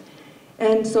him.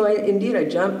 And so I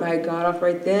got off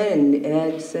right then, and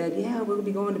Ed said, yeah, we'll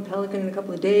be going to Pelican in a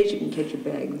couple of days, you can catch your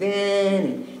bag then,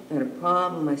 and not a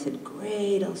problem. I said,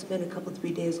 great, I'll spend a couple,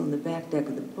 3 days on the back deck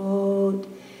of the boat.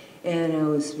 And I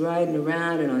was riding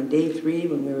around, and on day 3,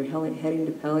 when we were heading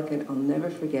to Pelican, I'll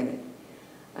never forget it.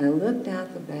 I looked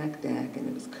out the back deck, and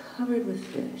it was covered with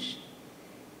fish.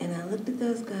 And I looked at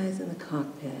those guys in the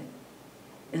cockpit,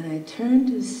 and I turned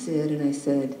to Sid, and I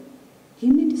said,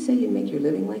 you mean to say you make your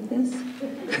living like this?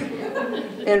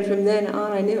 And from then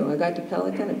on, I knew. I got to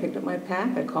Pelican, I picked up my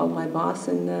pack, I called my boss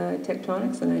in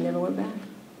Tektronix, and I never went back.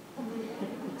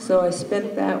 So I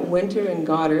spent that winter in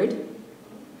Goddard,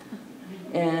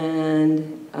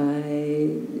 and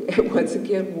once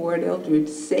again, Ward Eldridge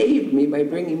saved me by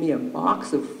bringing me a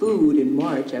box of food in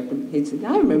March after he said,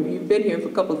 I remember you've been here for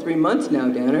a couple, 3 months now,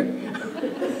 Danner.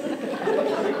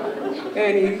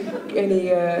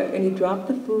 And he dropped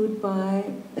the food by,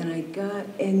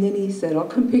 and then he said, I'll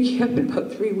come pick you up in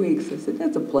about 3 weeks. I said,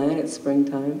 that's a plan, it's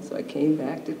springtime. So I came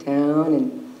back to town,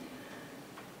 and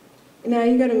now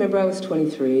you gotta remember I was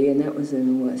 23, and that was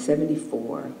in,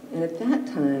 74. And at that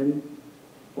time,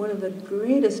 one of the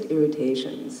greatest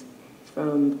irritations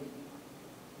from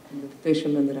the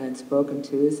fishermen that I'd spoken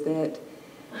to is that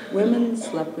women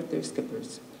slept with their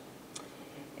skippers.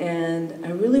 And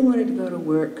I really wanted to go to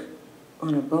work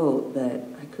on a boat, but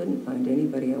I couldn't find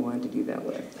anybody I wanted to do that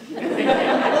with. And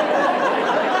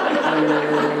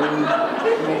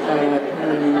I thought,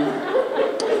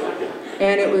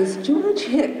 and it was George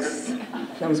Hicks.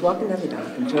 I was walking down the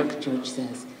dock, and George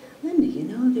says, Linda, you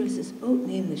know, there's this boat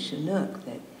named the Chinook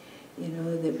that, you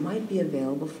know, that might be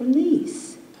available for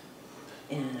lease.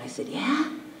 And I said, yeah?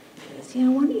 He says, yeah,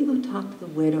 why don't you go talk to the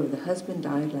widow? The husband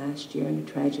died last year in a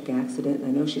tragic accident, and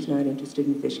I know she's not interested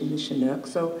in fishing the Chinook,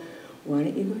 so why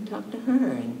don't you go talk to her?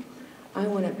 And I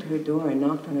went up to her door and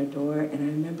knocked on her door, and I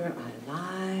remember I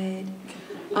lied.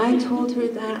 I told her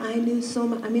that I knew so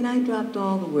much. I mean, I dropped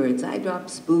all the words. I dropped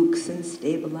spooks and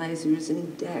stabilizers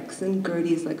and decks and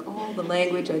gerties, like all the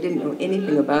language I didn't know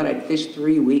anything about. I'd fished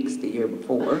 3 weeks the year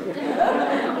before.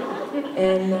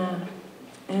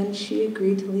 And she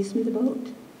agreed to lease me the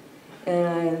boat.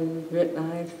 And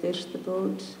I fished the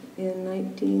boat in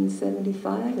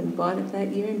 1975 and bought it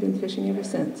that year and been fishing ever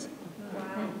since.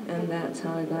 And that's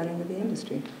how I got into the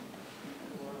industry.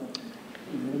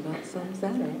 And that about sums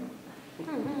that up.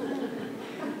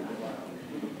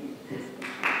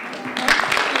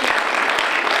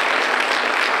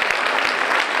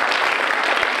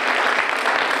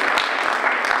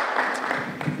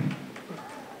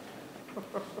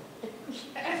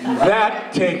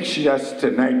 That takes us to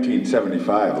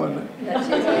 1975, Linda.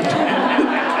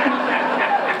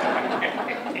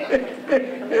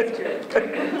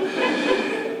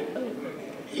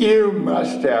 You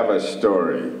must have a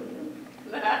story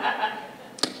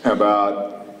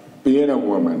about being a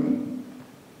woman,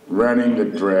 running the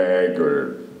drag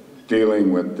or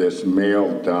dealing with this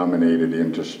male-dominated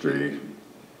industry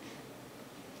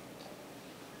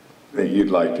that you'd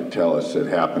like to tell us that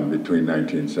happened between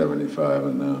 1975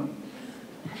 and now.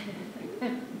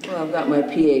 Well, I've got my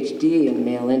PhD in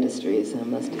male industries, I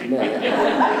must admit.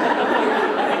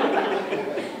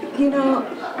 You know,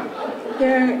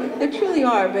 there truly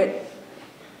are, but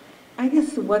I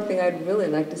guess the one thing I'd really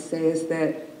like to say is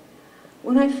that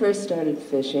when I first started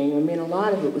fishing, I mean, a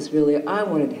lot of it was really, I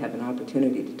wanted to have an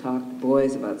opportunity to talk to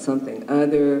boys about something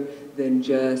other than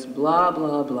just blah,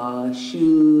 blah, blah,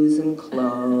 shoes and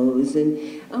clothes.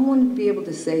 And I wanted to be able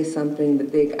to say something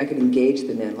that I could engage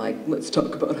them in, like, let's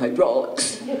talk about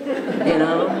hydraulics, you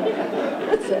know?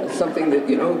 That's something that,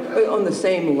 you know, on the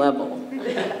same level.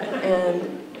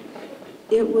 And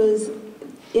it was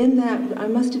in that, I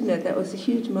must admit, that was a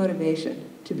huge motivation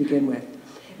to begin with.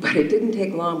 But it didn't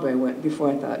take long before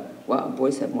I thought, wow,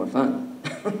 boys have more fun.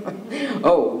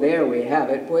 Oh, there we have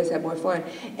it, boys have more fun.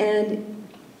 And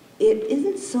it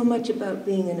isn't so much about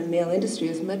being in a male industry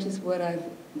as much as what I've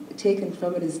taken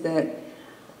from it is that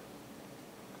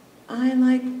I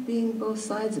like being both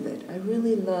sides of it. I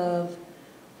really love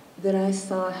that I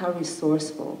saw how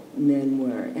resourceful men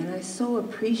were, and I so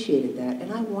appreciated that,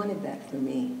 and I wanted that for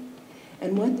me.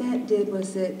 And what that did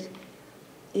was it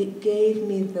gave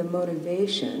me the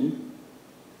motivation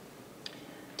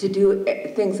to do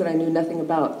things that I knew nothing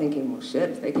about, thinking, well, shit,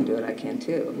 if they can do it, I can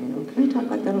too. You know, can I talk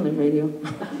like that on the radio?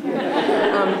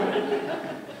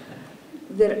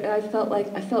 That I felt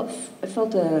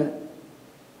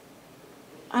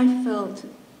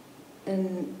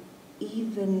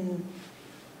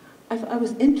I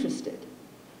was interested.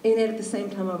 And yet at the same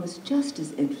time, I was just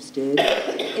as interested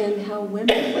in how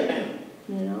women were.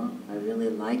 You know, I really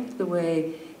liked the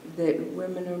way that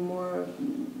women are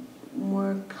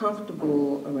more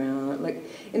comfortable around. Like,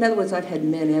 in other words, I've had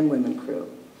men and women crew.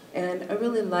 And I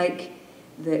really like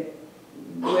that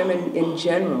women in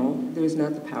general, there's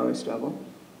not the power struggle.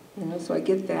 You know, so I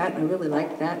get that, and I really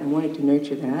liked that, and I wanted to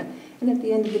nurture that. And at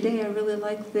the end of the day, I really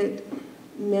liked that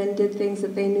men did things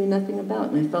that they knew nothing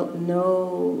about, and I felt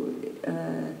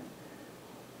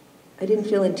I didn't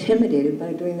feel intimidated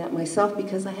by doing that myself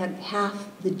because I had half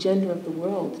the gender of the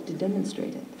world to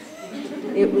demonstrate it.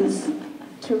 It was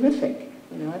terrific.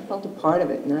 You know, I felt a part of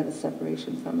it, not a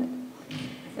separation from it.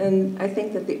 And I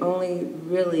think that the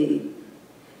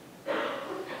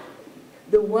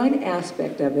one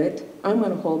aspect of it, I'm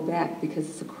going to hold back because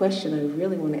it's a question I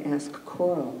really want to ask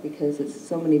Coral because it's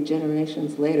so many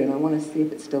generations later and I want to see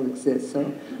if it still exists.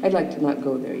 So I'd like to not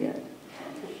go there yet.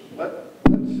 Let's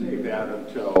save that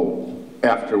until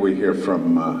after we hear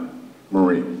from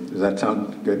Marie. Does that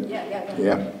sound good?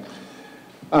 Yeah.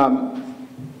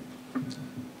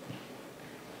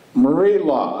 Marie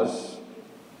Laws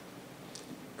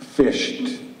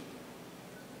fished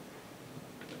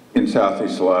in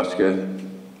Southeast Alaska,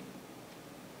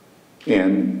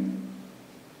 and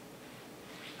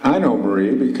I know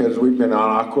Marie because we've been on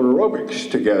aqua aerobics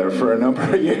together for a number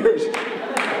of years.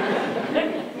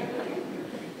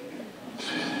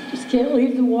 Just can't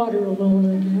leave the water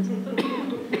alone, I guess.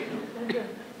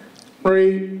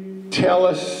 Marie, tell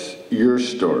us your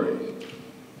story.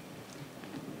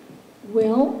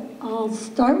 Well, I'll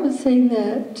start with saying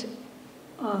that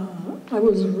I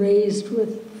was raised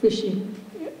with fishing.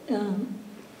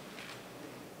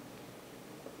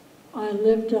 I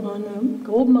lived on a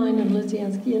gold mine in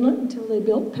Lysianski Inlet until they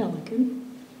built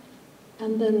Pelican.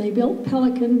 And then they built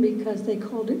Pelican because they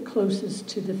called it closest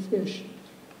to the fish.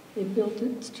 They built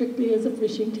it strictly as a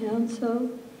fishing town, so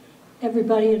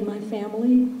everybody in my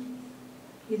family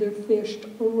either fished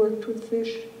or worked with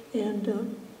fish.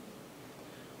 And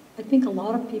I think a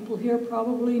lot of people here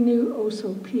probably knew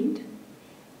Oso Pete.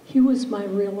 He was my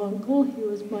real uncle. He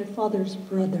was my father's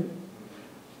brother.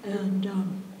 And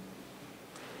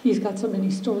he's got so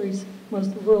many stories. Most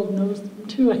of the world knows them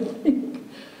too, I think.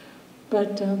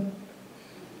 But,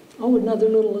 oh, another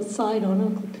little aside on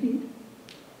Uncle Pete.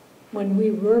 When we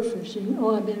were fishing,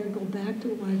 oh, I better go back to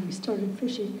why we started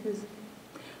fishing, because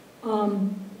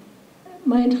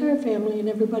my entire family and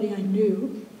everybody I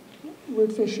knew were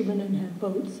fishermen and had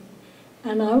boats.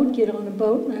 And I would get on a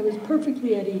boat and I was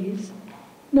perfectly at ease,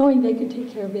 knowing they could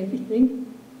take care of everything.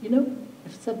 You know,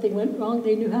 if something went wrong,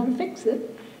 they knew how to fix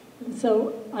it. And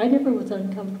so I never was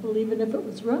uncomfortable, even if it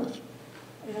was rough.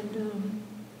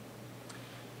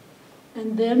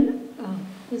 And then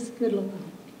this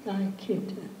good-looking guy came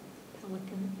to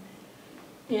Pelican.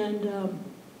 And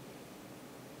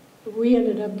we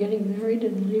ended up getting married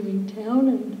and leaving town,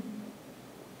 and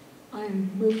I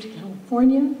moved to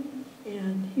California,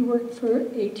 and he worked for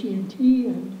AT&T,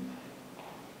 and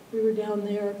we were down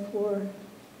there for a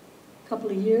couple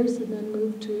of years, and then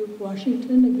moved to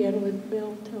Washington, again with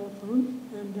Bell Telephone.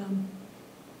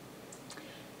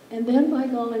 And then, by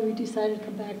golly, we decided to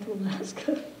come back to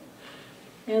Alaska.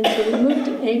 And so we moved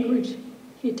to Anchorage.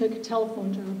 He took a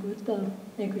telephone job with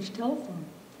Anchorage Telephone.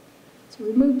 So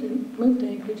we moved to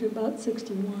Anchorage about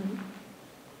 61.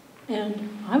 And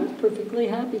I was perfectly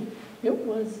happy. It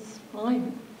was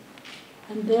fine.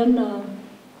 And then,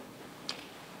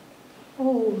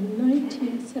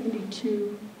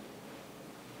 1972,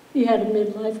 he had a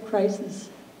midlife crisis.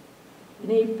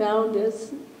 And he found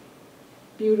this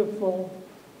beautiful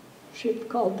ship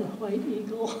called the White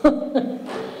Eagle.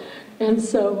 And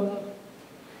so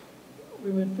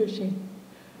we went fishing.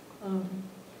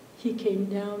 He came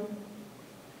down,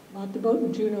 bought the boat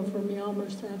in Juneau for me, Almer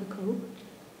Savico.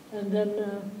 And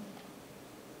then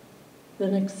the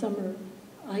next summer,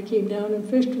 I came down and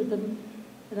fished with him.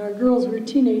 And our girls were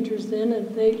teenagers then,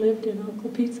 and they lived in Uncle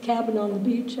Pete's cabin on the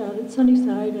beach out at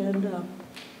Sunnyside and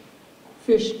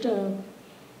fished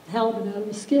halibut out of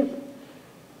a skiff.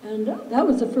 And that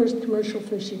was the first commercial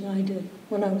fishing I did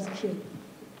when I was a kid.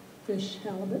 Fish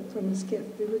halibut from a skiff.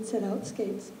 We would set out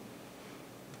skates.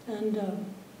 And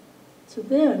so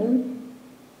then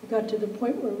I got to the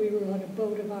point where we were on a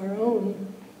boat of our own,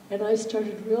 and I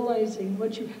started realizing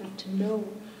what you have to know.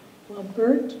 Well,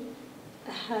 Bert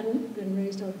hadn't been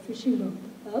raised on a fishing boat.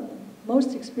 The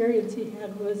most experience he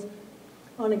had was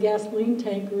on a gasoline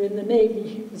tanker in the Navy.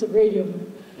 He was a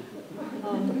radioman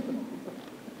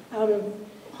out of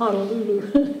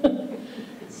Honolulu.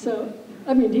 So,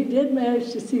 I mean, he did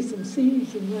manage to see some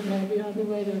seas and what have you on the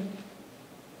way to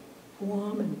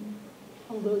Guam and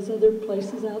all those other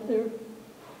places out there.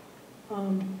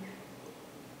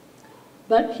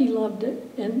 But he loved it,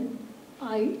 and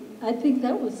I think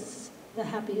that was the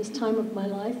happiest time of my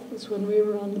life, was when we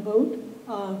were on the boat.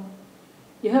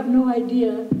 You have no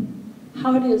idea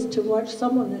how it is to watch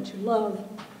someone that you love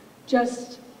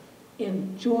just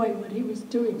enjoy what he was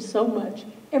doing so much.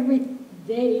 Every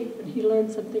day when he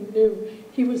learned something new,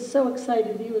 he was so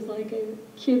excited. He was like a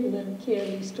kid in a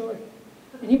candy store.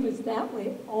 And he was that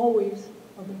way always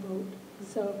on the boat.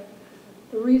 So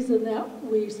the reason that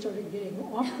we started getting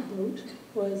off the boat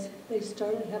was they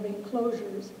started having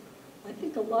closures. I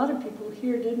think a lot of people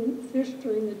here didn't fish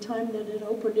during the time that it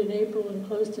opened in April and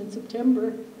closed in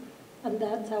September. And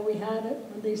that's how we had it.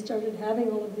 When they started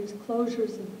having all of these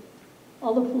closures and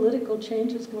all the political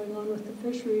changes going on with the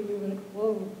fishery, we went,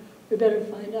 whoa, we better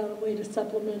find out a way to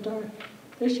supplement our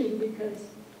fishing, because,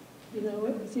 you know,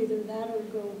 it was either that or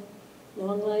go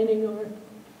long lining or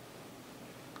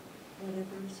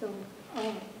whatever. So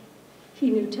he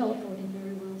knew telephoning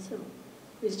very well, so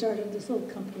we started this little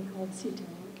company called Sitka.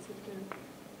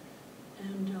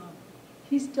 And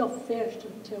he still fished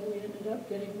until we ended up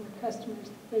getting more customers.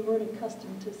 They weren't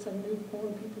accustomed to some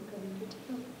newborn people coming to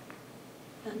town.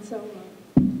 And so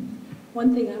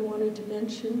one thing I wanted to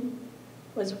mention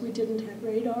was we didn't have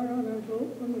radar on our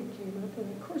boat when we came up.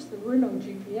 And of course, there were no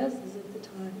GPSs at the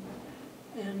time.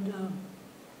 And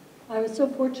I was so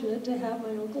fortunate to have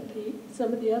my Uncle Pete,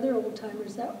 some of the other old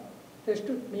timers that fished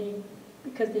with me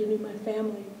because they knew my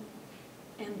family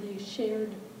and they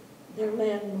shared their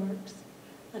landmarks.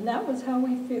 And that was how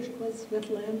we fished, was with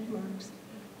landmarks.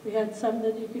 We had some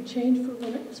that you could change for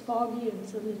when it was foggy and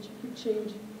some that you could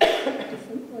change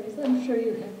different ways. I'm sure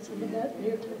you had some of that in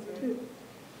your time too.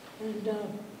 And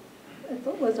if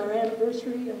it was our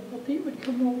anniversary, Uncle Pete would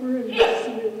come over and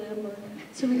see your landmark.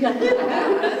 So we got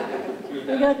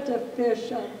to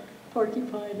fish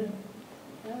porcupine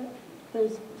and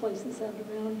those places out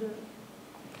around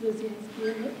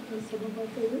Lizianski, and it was some of my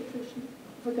favorite fishing.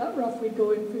 If it got rough, we'd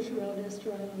go and fish around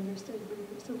Esther Island or State River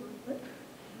or somewhere. But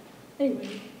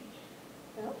anyway,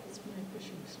 that was my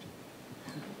fishing story.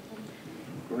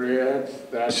 Maria,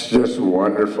 that's just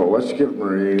wonderful. Let's give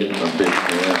Marie a big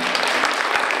hand.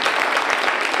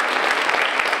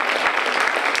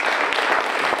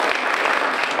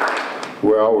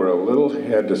 Well, we're a little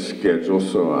ahead of schedule,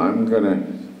 so I'm going to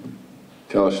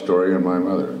tell a story of my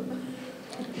mother,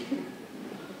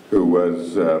 who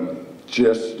was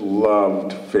just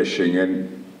loved fishing.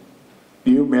 And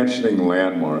you mentioning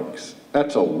landmarks,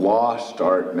 that's a lost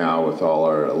art now with all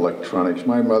our electronics.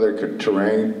 My mother could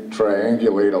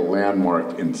triangulate a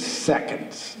landmark in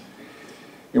seconds.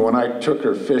 And when I took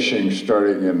her fishing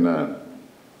starting in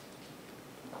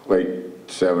late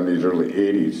 70s, early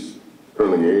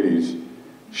 80s,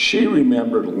 she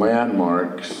remembered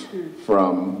landmarks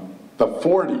from the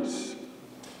 40s.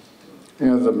 It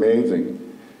was amazing.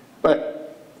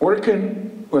 But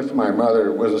working with my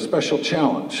mother was a special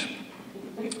challenge.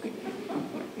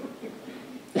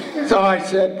 So I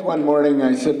said one morning,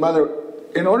 I said, Mother,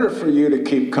 in order for you to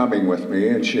keep coming with me,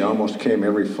 and she almost came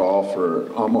every fall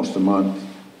for almost a month,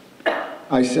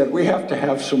 I said, we have to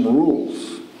have some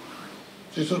rules.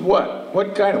 She says, what?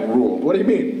 What kind of rule? What do you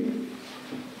mean?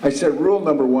 I said, rule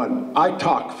number one, I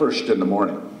talk first in the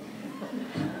morning.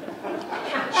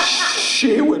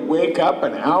 She would wake up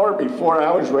an hour before I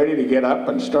was ready to get up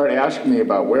and start asking me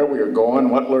about where we were going,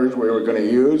 what lures we were going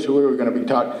to use, who we were going to be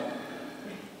talking.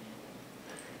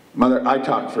 Mother, I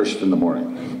talk first in the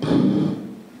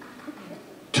morning.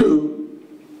 2,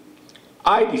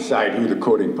 I decide who the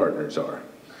coding partners are.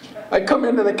 I come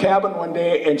into the cabin one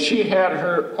day and she had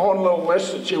her own little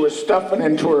list that she was stuffing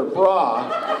into her bra,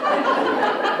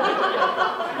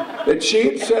 that she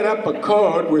had set up a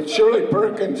code with Shirley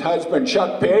Perkins' husband,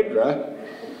 Chuck Pedra,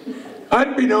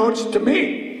 unbeknownst to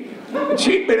me. And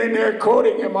she'd been in there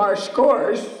coding him our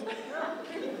scores.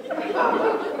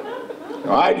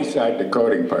 So I decide the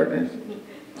coding partners.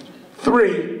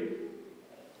 3,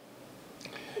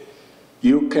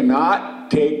 you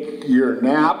cannot take your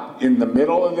nap in the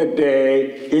middle of the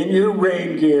day in your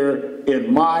rain gear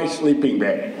in my sleeping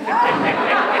bag.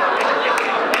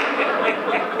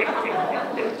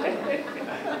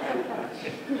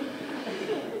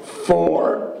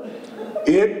 4,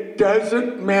 it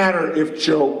doesn't matter if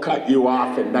Joe cut you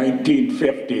off in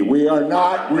 1950. We are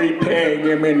not repaying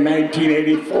him in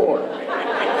 1984.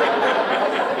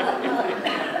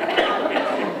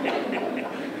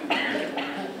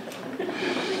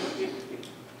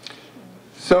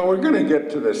 So we're going to get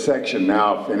to the section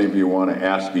now if any of you want to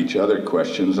ask each other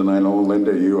questions. And I know,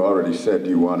 Linda, you already said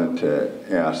you wanted to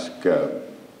ask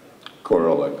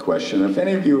Coral a question. If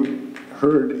any of you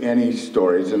heard any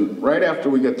stories, and right after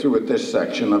we get through with this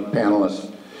section of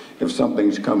panelists, if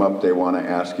something's come up they want to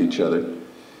ask each other,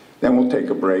 then we'll take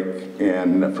a break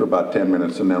and for about 10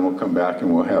 minutes, and then we'll come back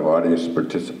and we'll have audience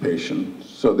participation.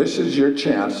 So this is your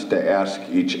chance to ask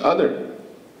each other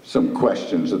some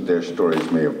questions that their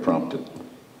stories may have prompted.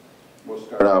 We'll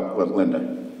start out with Linda.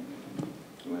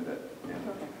 Linda. Yeah.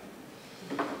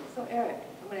 So Eric,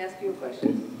 I'm going to ask you a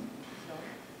question.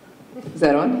 Is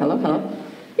that on? Hello, hello.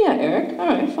 Yeah, Eric. All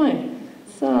right, fine.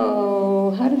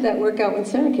 So how did that work out when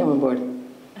Sarah came on board?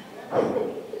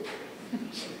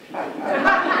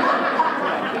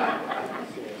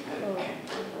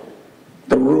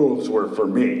 The rules were for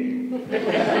me.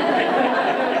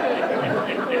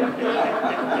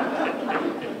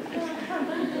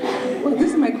 Well,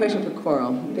 this is my question for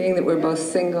Coral, being that we're both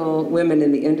single women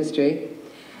in the industry.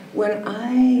 When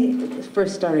I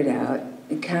first started out,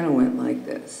 it kind of went like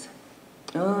this.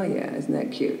 Oh yeah, isn't that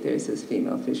cute? There's this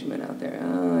female fisherman out there.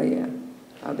 Oh yeah,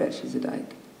 I'll bet she's a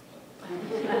dyke.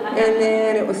 And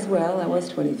then it was, well, I was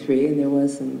 23, and there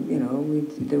was some, you know,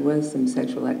 there was some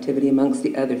sexual activity amongst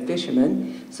the other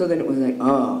fishermen. So then it was like,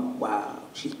 oh, wow,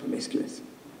 she's promiscuous.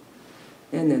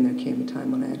 And then there came a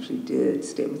time when I actually did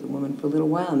stay with a woman for a little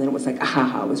while, and then it was like,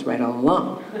 I was right all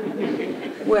along.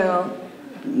 Well,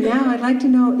 now I'd like to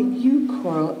know if you,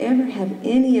 Coral, ever have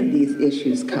any of these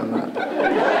issues come up.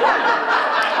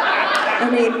 I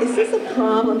mean, is this a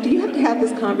problem? Do you have to have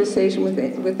this conversation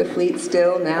with the fleet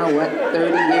still now, what,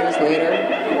 30 years later?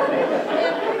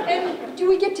 And do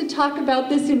we get to talk about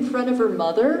this in front of her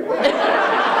mother?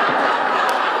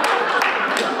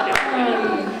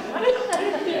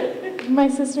 My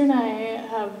sister and I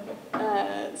have,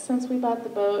 since we bought the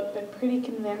boat, been pretty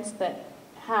convinced that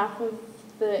half of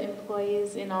the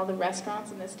employees in all the restaurants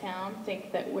in this town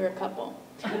think that we're a couple.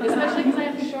 Especially because I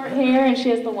have the short hair and she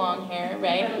has the long hair,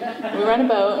 right? We run a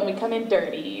boat and we come in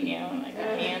dirty, you know, like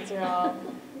our hands are all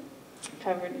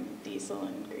covered in diesel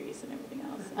and grease and everything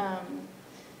else.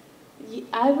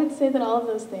 I would say that all of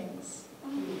those things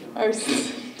are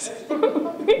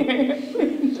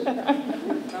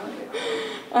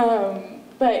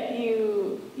but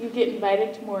you get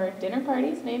invited to more dinner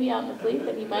parties, maybe out in the fleet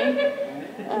that you might,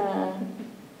 and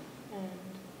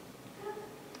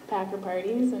Packer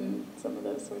parties and some of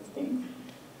those sorts of things.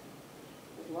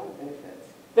 There's a lot of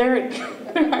benefits. There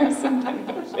are some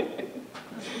benefits.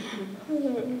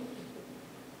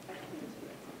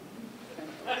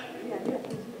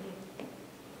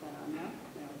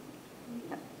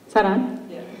 Is that on?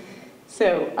 Yeah.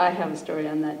 So I have a story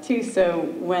on that too. So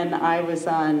when I was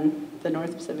on the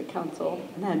North Pacific Council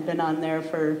and had been on there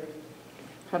for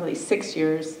probably 6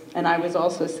 years, and I was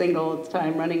also single at the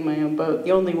time, running my own boat,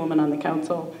 the only woman on the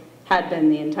council, had been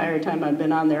the entire time I'd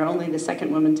been on there, only the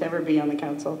second woman to ever be on the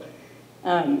council.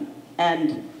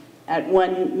 And at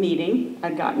one meeting,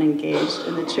 I'd gotten engaged,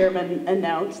 and the chairman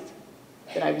announced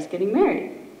that I was getting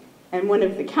married. And one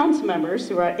of the council members,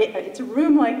 who are, it's a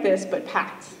room like this, but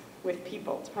packed with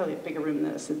people. It's probably a bigger room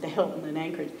than this at the Hilton in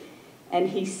Anchorage. And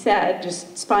he said,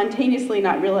 just spontaneously,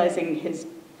 not realizing his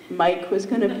mic was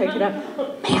going to pick it up,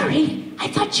 "Mary, I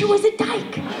thought you was a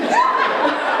dyke."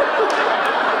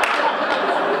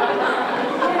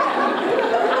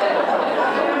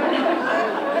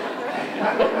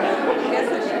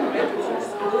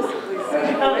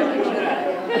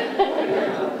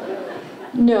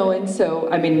 No, and so,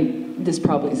 I mean, this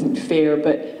probably isn't fair,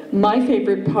 but my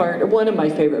favorite part, or one of my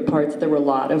favorite parts, there were a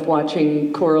lot, of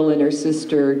watching Coral and her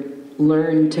sister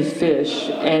learn to fish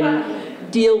and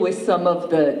deal with some of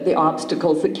the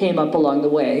obstacles that came up along the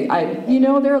way. You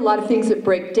know, there are a lot of things that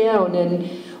break down, and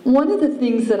one of the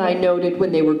things that I noted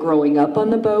when they were growing up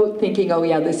on the boat, thinking, oh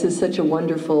yeah, this is such a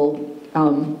wonderful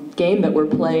game that we're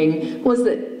playing, was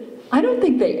that I don't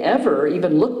think they ever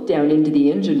even looked down into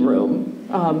the engine room.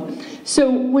 So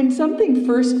when something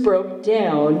first broke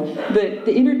down,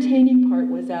 the entertaining part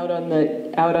was out on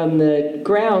the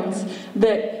grounds,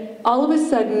 that all of a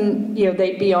sudden, you know,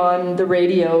 they'd be on the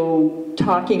radio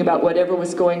talking about whatever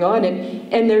was going on,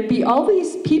 and there'd be all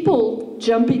these people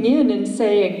jumping in and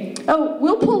saying, "Oh,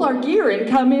 we'll pull our gear and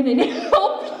come in and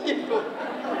help you."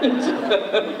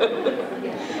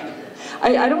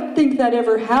 I don't think that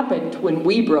ever happened when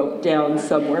we broke down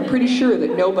somewhere. I'm pretty sure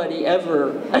that nobody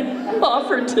ever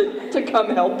offered to come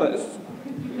help us.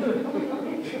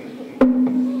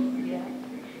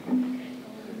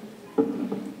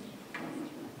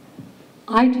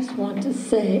 I just want to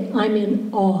say I'm in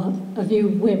awe of you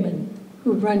women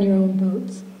who run your own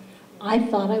boats. I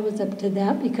thought I was up to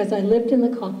that because I lived in the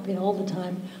cockpit all the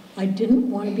time. I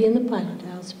didn't want to be in the pilot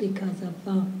house because of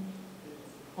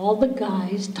all the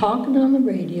guys talking on the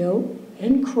radio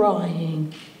and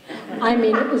crying. I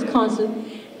mean, it was constant.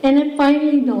 And it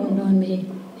finally dawned on me,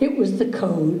 it was the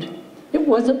code. It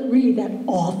wasn't really that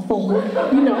awful,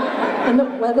 you know, and the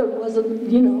weather wasn't,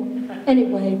 you know,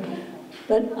 anyway.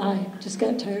 But I just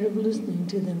got tired of listening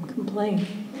to them complain.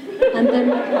 And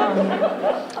then,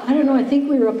 I don't know, I think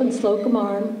we were up in Slocum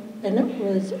Arm, and it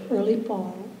was early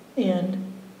fall, and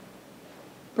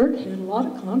Bert had a lot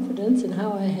of confidence in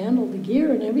how I handled the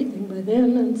gear and everything by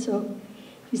then, and so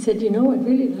he said, you know, I'd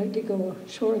really like to go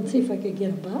ashore and see if I could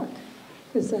get a buck,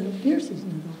 because deer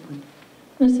season had opened.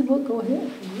 And I said, well, go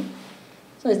ahead. You know?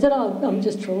 So I said, I'm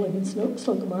just trolling in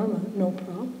Slocum Arm, no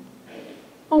problem.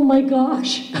 Oh my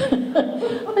gosh,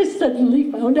 I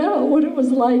suddenly found out what it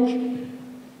was like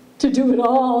to do it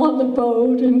all on the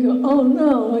boat and go, oh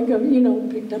no, I go, you know,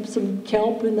 picked up some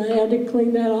kelp and I had to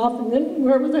clean that off, and then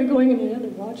where was I going? And I had to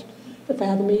watch the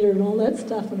fathom meter and all that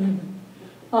stuff, and I went,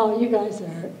 oh, you guys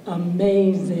are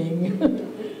amazing.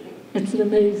 It's an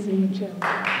amazing challenge.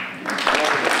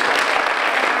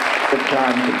 Good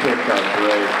time to take our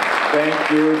break.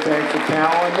 Thank you, thanks to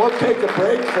panel, and we'll take a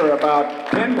break for about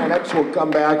 10 minutes. We'll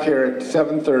come back here at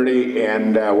 7:30,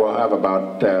 and we'll have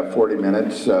about 40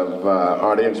 minutes of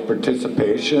audience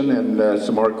participation and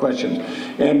some more questions.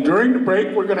 And during the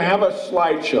break, we're going to have a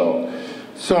slideshow.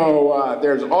 So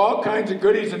there's all kinds of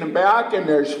goodies in the back, and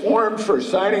there's forms for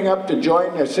signing up to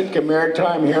join the Sitka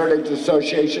Maritime Heritage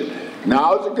Association.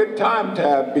 Now is a good time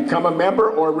to become a member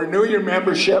or renew your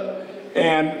membership,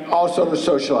 and also to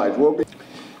socialize.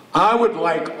 I would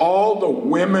like all the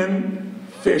women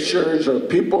fishers or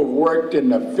people who worked in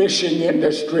the fishing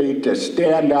industry to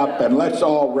stand up, and let's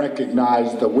all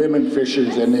recognize the women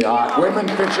fishers in the women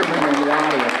fishermen in the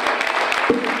audience.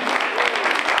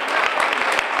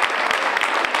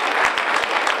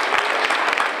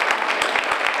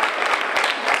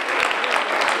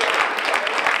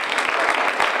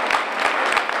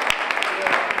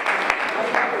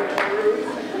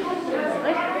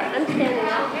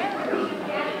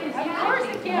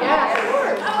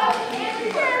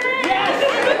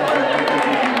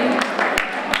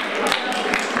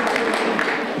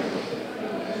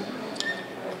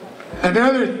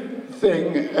 Another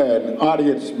thing an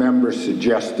audience member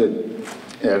suggested,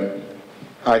 and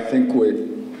I think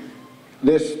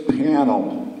this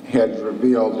panel has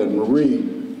revealed, and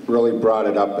Marie really brought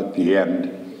it up at the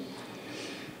end,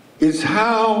 is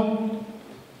how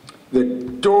the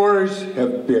doors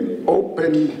have been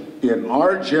opened in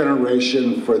our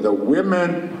generation for the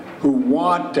women who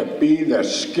want to be the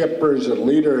skippers and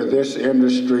leader of this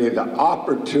industry. The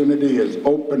opportunity is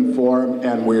open for them,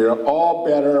 and we are all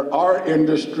better. Our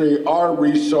industry, our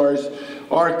resource,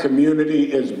 our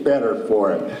community is better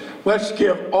for it. Let's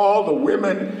give all the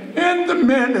women and the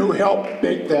men who helped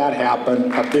make that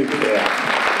happen a big hand.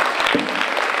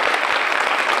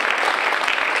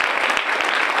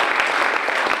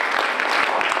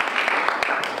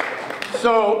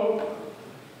 So,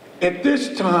 at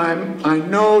this time, I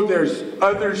know there's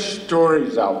other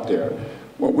stories out there.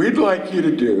 What we'd like you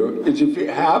to do is, if you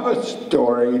have a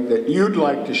story that you'd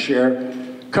like to share,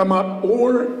 come up,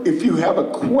 or if you have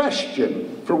a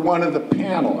question for one of the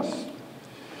panelists.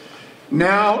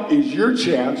 Now is your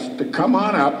chance to come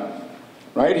on up.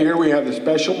 Right here we have the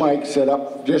special mic set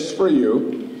up just for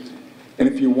you. And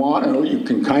if you want to, you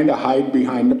can kind of hide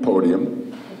behind the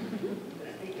podium.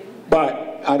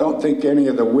 But I don't think any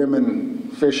of the women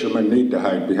fishermen need to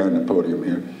hide behind the podium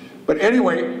here. But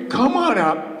anyway, come on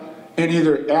up and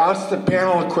either ask the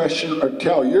panel a question or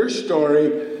tell your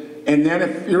story, and then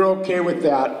if you're okay with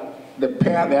that,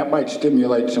 that might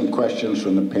stimulate some questions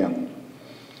from the panel.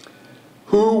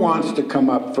 Who wants to come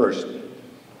up first?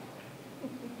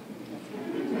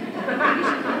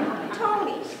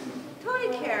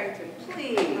 Tony Carrington,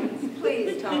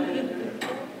 please, Tony.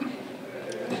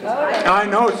 I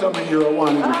know some of you are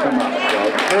wanting to come up.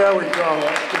 So there we go.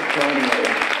 Let's get Tony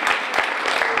over.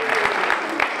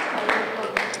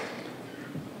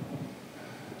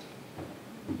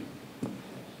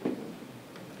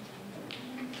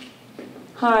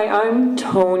 Hi, I'm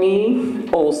Tony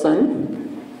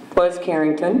Olson, was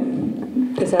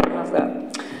Carrington. How's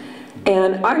that?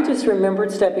 And I just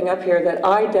remembered stepping up here that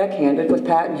I deckhanded with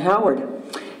Pat and Howard.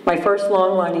 My first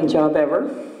long lining job ever.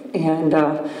 And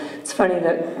it's funny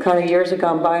that kind of years have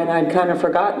gone by and I'd kind of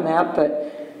forgotten that,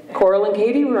 but Coral and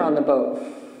Katie were on the boat.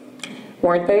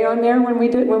 Weren't they on there when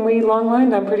we long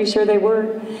lined? I'm pretty sure they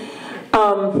were.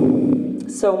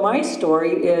 So my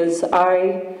story is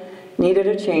I needed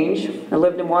a change. I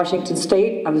lived in Washington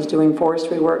State. I was doing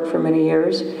forestry work for many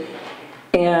years.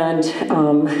 And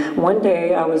one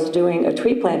day I was doing a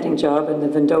tree planting job in the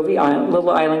Vendovie Island, little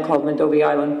island called Vendovie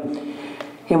Island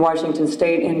in Washington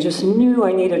State, and just knew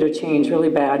I needed a change really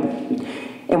bad.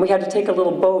 And we had to take a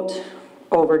little boat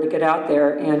over to get out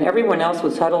there, and everyone else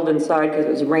was huddled inside because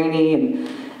it was rainy and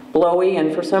blowy,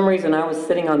 and for some reason I was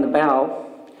sitting on the bow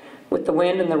with the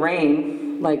wind and the rain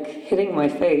like hitting my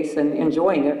face and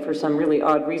enjoying it for some really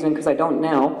odd reason, because I don't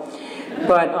now,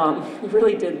 but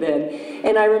really did then.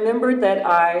 And I remembered that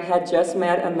I had just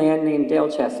met a man named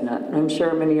Dale Chestnut. I'm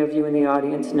sure many of you in the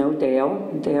audience know Dale.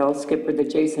 Dale skippered the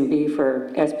Jason B for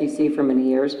SPC for many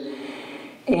years,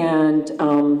 and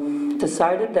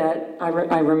decided that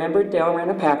I remembered Dale ran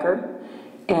a packer,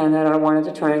 and that I wanted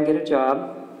to try and get a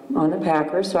job on the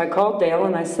packer. So I called Dale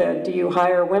and I said, do you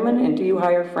hire women and do you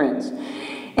hire friends?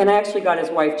 And I actually got his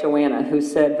wife, Joanna, who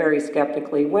said very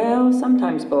skeptically, well,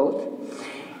 sometimes both.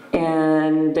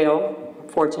 And Dale,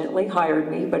 fortunately, hired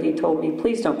me, but he told me,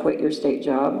 please don't quit your state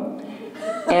job.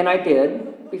 And I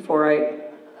did. Before I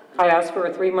asked for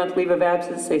a 3-month leave of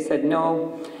absence, they said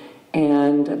no.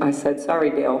 And I said, sorry,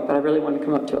 Dale, but I really want to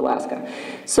come up to Alaska.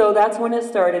 So that's when it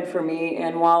started for me.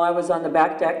 And while I was on the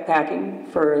back deck packing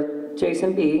for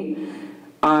Jason B.,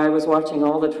 I was watching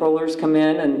all the trollers come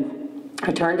in, and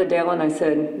I turned to Dale and I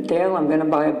said, Dale, I'm going to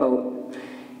buy a boat.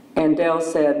 And Dale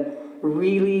said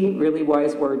really, really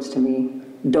wise words to me,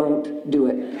 don't do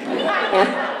it. And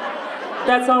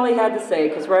that's all he had to say,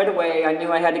 because right away I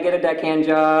knew I had to get a deckhand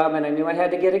job, and I knew I had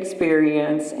to get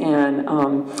experience, and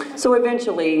so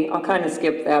eventually, I'll kind of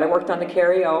skip that. I worked on the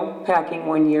Carry-O packing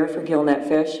 1 year for gillnet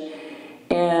fish,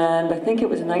 and I think it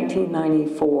was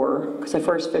 1994, because I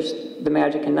first fished the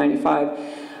Magic in 95.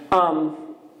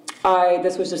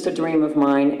 This was just a dream of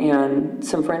mine, and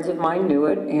some friends of mine knew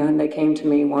it, and they came to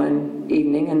me one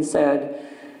evening and said,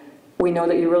 we know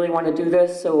that you really want to do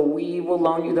this, so we will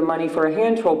loan you the money for a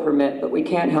hand troll permit, but we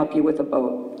can't help you with a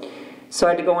boat. So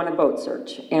I had to go on a boat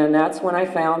search, and that's when I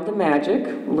found the Magic,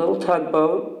 a little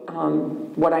tugboat.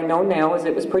 What I know now is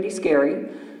it was pretty scary,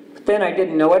 but then I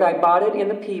didn't know it. I bought it in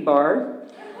the P-Bar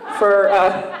for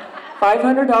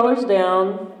 $500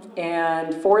 down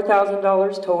and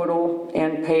 $4,000 total,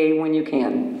 and pay when you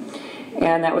can.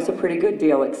 And that was a pretty good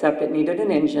deal, except it needed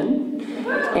an engine.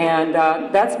 And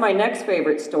that's my next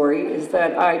favorite story, is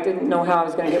that I didn't know how I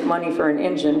was going to get money for an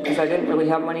engine, because I didn't really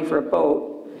have money for a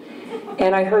boat.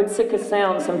 And I heard Sitka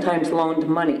Sound sometimes loaned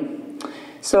money.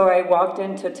 So I walked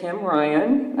into Tim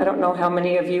Ryan. I don't know how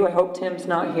many of you, I hope Tim's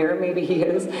not here, maybe he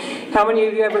is. How many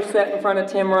of you ever sat in front of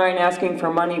Tim Ryan asking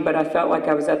for money, but I felt like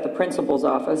I was at the principal's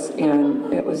office,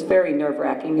 and it was very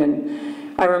nerve-wracking.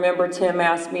 And I remember Tim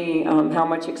asked me how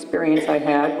much experience I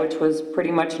had, which was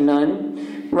pretty much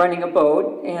none, running a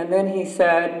boat. And then he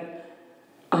said,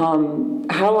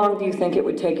 how long do you think it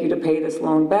would take you to pay this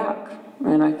loan back?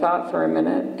 And I thought for a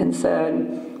minute and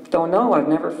said, don't know, I've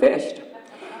never fished.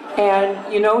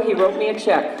 And, you know, he wrote me a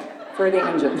check for the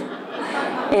engine.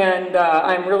 And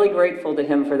I'm really grateful to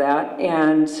him for that.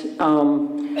 And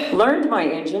learned my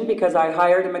engine because I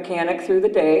hired a mechanic through the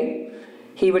day.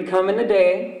 He would come in the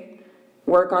day,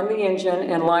 work on the engine,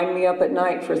 and line me up at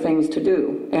night for things to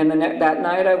do. And that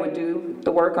night I would do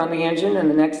the work on the engine, and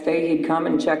the next day he'd come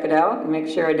and check it out and make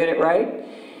sure I did it right.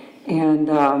 And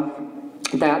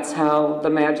that's how the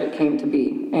Magic came to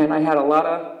be. And I had a lot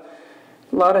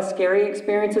of scary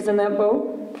experiences in that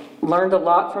boat, learned a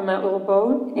lot from that little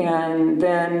boat, and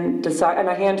then and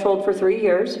I hand trolled for 3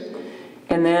 years,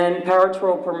 and then power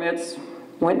troll permits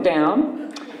went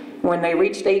down. When they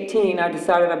reached 18, I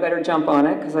decided I better jump on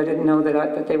it, because I didn't know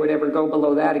that they would ever go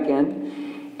below that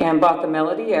again, and bought the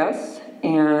Melody S,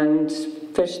 and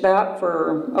fished that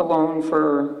for a loan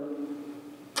for,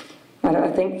 I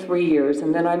think, 3 years.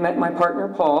 And then I met my partner,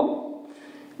 Paul,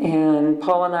 and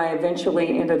Paul and I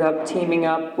eventually ended up teaming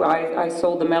up. I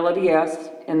sold the Melody S,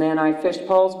 and then I fished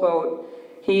Paul's boat.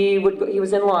 He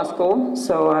was in law school,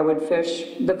 so I would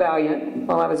fish the Valiant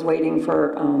while I was waiting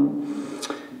for,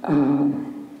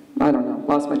 I don't know,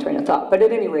 lost my train of thought. But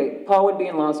at any rate, Paul would be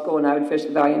in law school and I would fish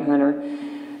the Valiant Hunter.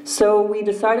 So we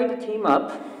decided to team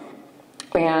up,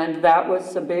 and that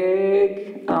was a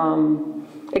big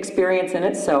experience in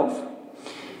itself.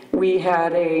 We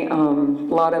had a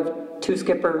lot of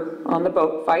two-skipper on the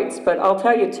boat fights, but I'll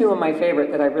tell you two of my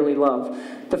favorite that I really love.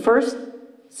 The first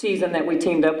season that we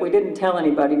teamed up, we didn't tell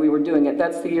anybody we were doing it.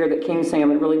 That's the year that king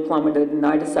salmon really plummeted, and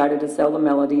I decided to sell the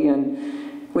Melody, and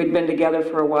we'd been together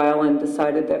for a while and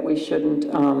decided that we shouldn't,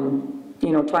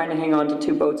 you know, trying to hang on to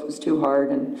two boats was too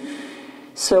hard. And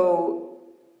so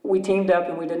we teamed up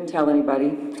and we didn't tell anybody.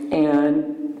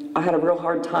 And I had a real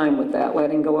hard time with that,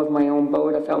 letting go of my own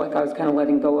boat. I felt like I was kind of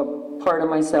letting go of part of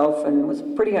myself and was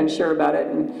pretty unsure about it.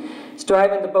 And I was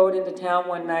driving the boat into town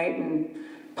one night, and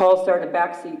Paul started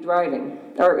backseat driving.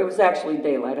 Or it was actually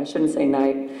daylight, I shouldn't say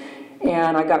night.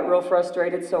 And I got real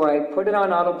frustrated, so I put it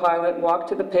on autopilot, walked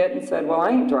to the pit and said, well,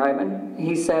 I ain't driving.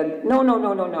 He said, no,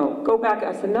 go back.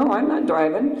 I said, no, I'm not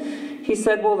driving. He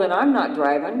said, well, then I'm not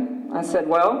driving. I said,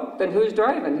 well, then who's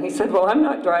driving? He said, well, I'm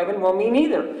not driving. Well, me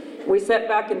neither. We sat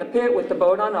back in the pit with the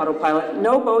boat on autopilot.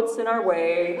 No boats in our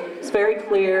way. It's very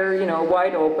clear, you know,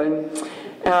 wide open.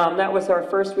 That was our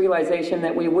first realization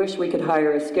that we wish we could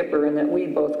hire a skipper and that we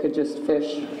both could just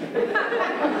fish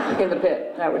in the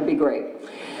pit. That would be great.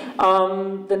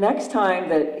 The next time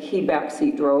that he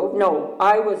backseat drove, no,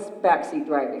 I was backseat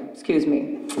driving, excuse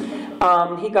me.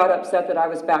 He got upset that I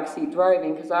was backseat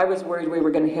driving because I was worried we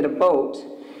were going to hit a boat.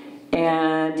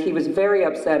 And he was very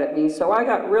upset at me, so I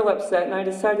got real upset and I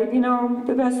decided, you know,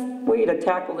 the best way to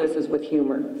tackle this is with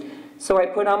humor. So I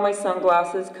put on my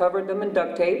sunglasses, covered them in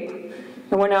duct tape,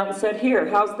 and went out and said, here,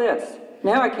 how's this?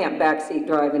 Now I can't backseat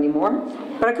drive anymore.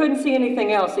 But I couldn't see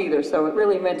anything else either, so it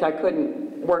really meant I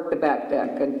couldn't work the back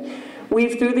deck. And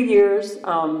we've, through the years,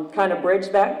 kind of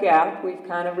bridged that gap. We've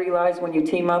kind of realized when you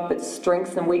team up, it's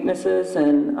strengths and weaknesses,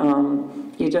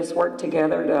 and you just work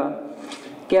together to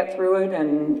get through it.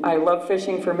 And I love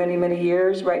fishing for many, many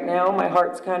years. Right now, my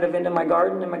heart's kind of into my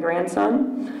garden and my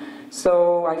grandson.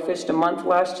 So I fished a month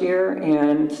last year,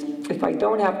 and if I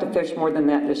don't have to fish more than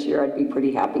that this year, I'd be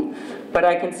pretty happy. But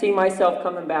I can see myself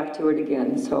coming back to it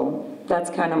again. So that's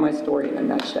kind of my story in a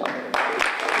nutshell.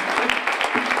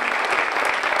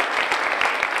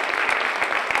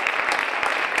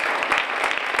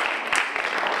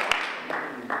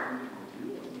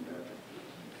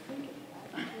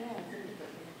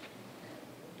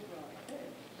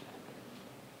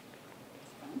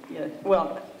 Yeah,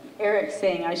 well, Eric's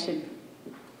saying I should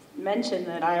mention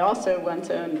that I also once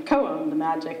co-owned the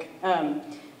Magic,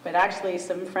 but actually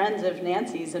some friends of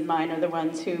Nancy's and mine are the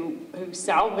ones who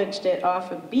salvaged it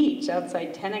off a beach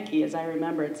outside Teneke, as I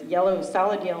remember. It's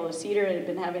solid yellow cedar. It had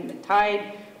been having the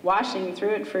tide washing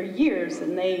through it for years,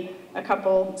 and a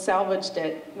couple salvaged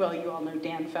it. Well, you all know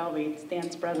Dan Falvey, it's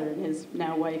Dan's brother and his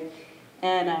now wife,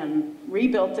 and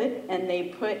rebuilt it, and they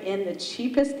put in the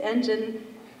cheapest engine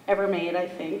ever made, I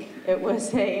think. It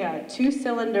was a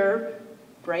 2-cylinder,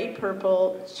 bright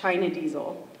purple China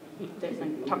diesel. There's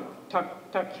like tuck,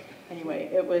 tuck, tuck. Anyway,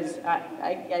 it was,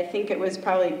 I think it was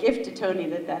probably a gift to Tony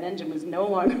that engine was no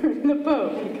longer in the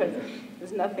boat, because it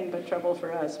was nothing but trouble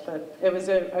for us. But it was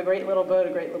a great little boat,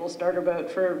 a great little starter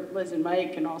boat for Liz and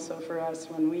Mike, and also for us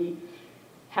when we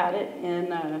had it.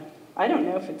 And I don't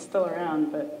know if it's still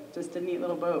around, but just a neat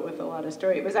little boat with a lot of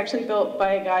story. It was actually built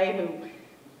by a guy who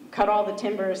cut all the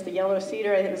timbers, the yellow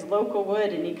cedar. It was local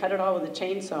wood, and he cut it all with a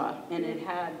chainsaw. And it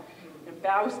had a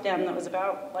bow stem that was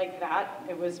about like that.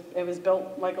 It was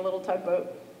built like a little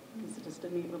tugboat. It's just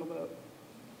a neat little boat.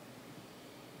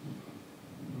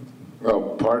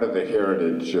 Well, part of the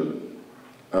heritage of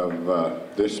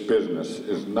this business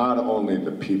is not only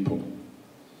the people,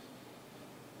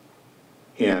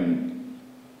 and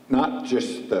not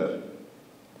just the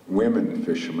women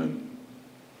fishermen,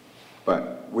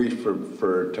 but we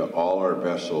refer to all our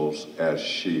vessels as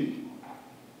she.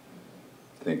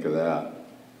 Think of that.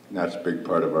 And that's a big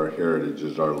part of our heritage,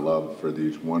 is our love for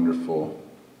these wonderful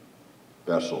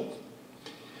vessels.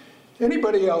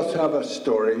 Anybody else have a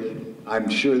story? I'm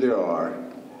sure there are.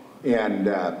 And,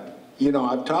 you know,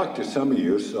 I've talked to some of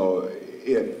you, so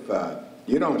if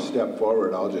you don't step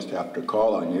forward, I'll just have to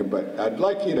call on you. But I'd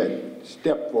like you to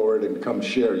step forward and come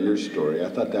share your story. I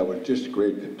thought that was just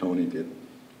great that Tony did.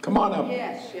 Come on up.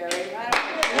 Yes, Sherry.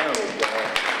 There we go.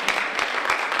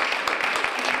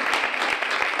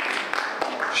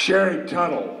 Sherry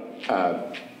Tuttle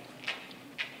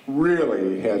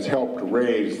really has helped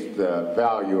raise the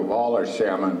value of all our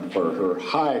salmon for her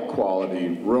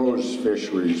high-quality Rose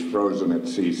Fisheries frozen at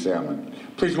sea salmon.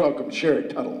 Please welcome Sherry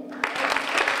Tuttle.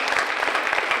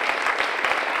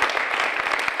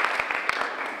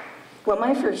 Well,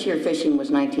 my first year fishing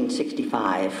was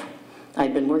 1965.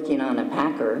 I'd been working on a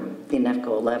packer, the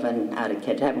Nefco 11, out of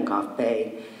Ketabenkoff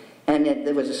Bay, and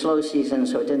it was a slow season,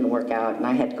 so it didn't work out, and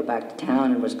I had to go back to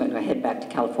town and was going to head back to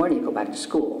California to go back to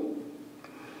school.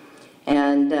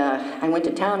 And I went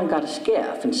to town and got a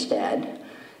skiff instead,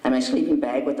 and my sleeping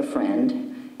bag with a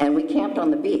friend, and we camped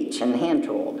on the beach and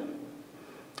hand-trolled.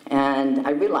 And I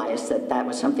realized that that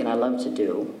was something I loved to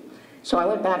do. So I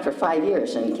went back for 5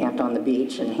 years and camped on the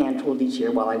beach and hand-trolled each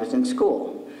year while I was in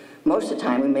school. Most of the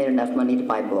time, we made enough money to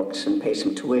buy books and pay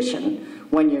some tuition.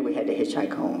 One year, we had to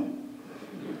hitchhike home.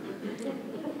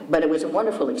 But it was a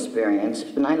wonderful experience,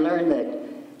 and I learned that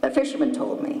a fisherman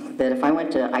told me that if I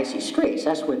went to icy straits,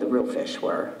 that's where the real fish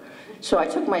were. So I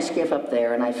took my skiff up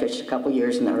there, and I fished a couple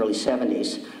years in the early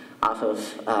 70s off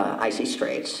of icy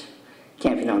straits,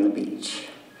 camping on the beach.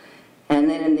 And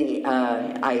then in the,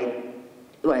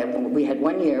 we had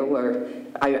 1 year where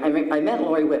I met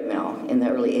Lori Whitmell in the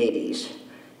early 80s.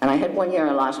 And I had 1 year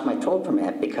I lost my troll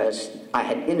permit because I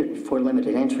had entered for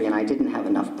limited entry and I didn't have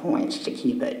enough points to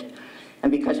keep it.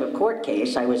 And because of a court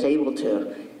case, I was able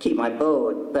to keep my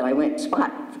boat, but I went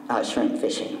spot shrimp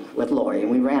fishing with Lori,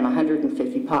 and we ran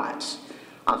 150 pots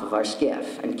off of our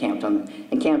skiff and camped on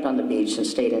the beach and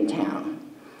stayed in town.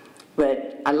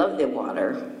 But I loved the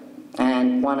water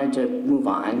and wanted to move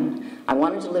on. I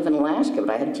wanted to live in Alaska,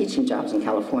 but I had teaching jobs in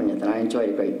California that I enjoyed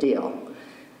a great deal.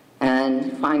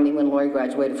 And finally, when Lori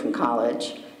graduated from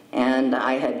college, and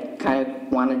I had kind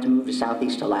of wanted to move to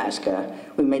Southeast Alaska,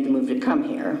 we made the move to come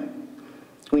here.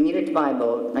 We needed to buy a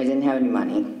boat. I didn't have any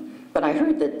money. But I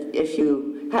heard that if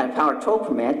you had a power troll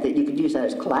permit, that you could use that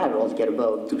as collateral to get a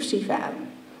boat through CFAB.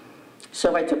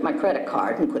 So I took my credit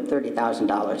card and put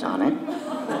 $30,000 on it.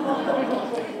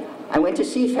 I went to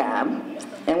CFAB,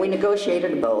 and we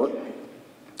negotiated a boat,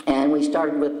 And we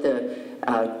started with the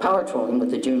power trolling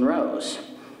with the June Rose.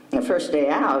 The first day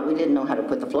out, we didn't know how to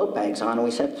put the float bags on, and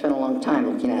we spent a long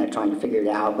time looking at it, trying to figure it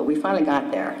out, but we finally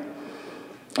got there.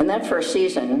 And that first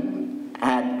season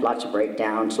had lots of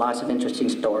breakdowns, lots of interesting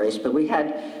stories, but we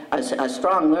had a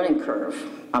strong learning curve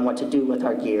on what to do with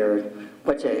our gear,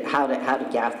 how to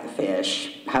gaff the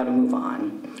fish, how to move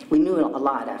on. We knew a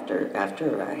lot after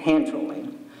hand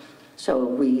trolling,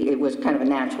 so it was kind of a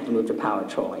natural to move to power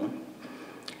trolling.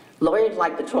 Lori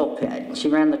liked the troll pit. She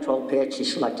ran the troll pit, she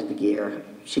selected the gear,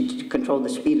 she controlled the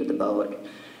speed of the boat,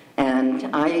 and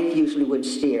I usually would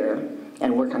steer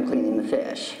and work on cleaning the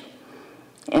fish.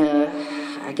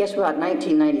 I guess about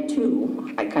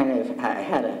 1992, I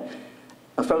had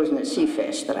a frozen at sea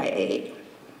fish that I ate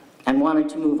and wanted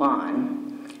to move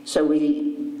on. So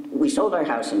we sold our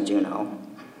house in Juneau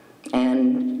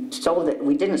and sold it.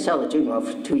 We didn't sell the Juneau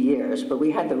for 2 years, but we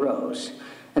had the Rose.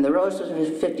 And the Rose was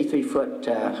a 53-foot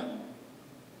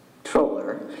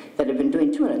troller that had been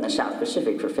doing tuna in the South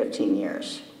Pacific for 15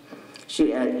 years. She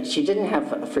didn't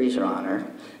have a freezer on her,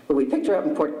 but we picked her up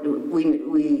and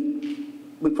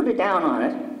we put it down on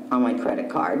it, on my credit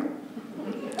card,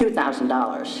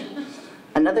 $2,000.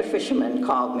 Another fisherman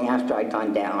called me after I'd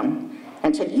gone down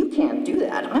and said, "You can't do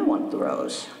that, I want the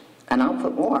Rose, and I'll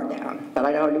put more down." But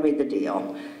I'd already made the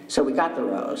deal, so we got the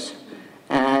Rose.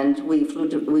 And we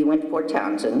went to Port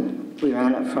Townsend. We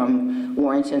ran it from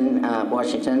Warrington,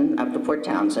 Washington, up to Port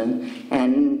Townsend,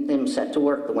 and then set to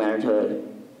work the winter to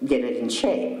get it in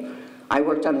shape. I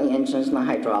worked on the engines and the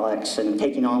hydraulics and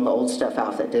taking all the old stuff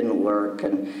out that didn't work,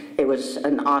 and it was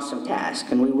an awesome task.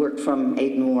 And we worked from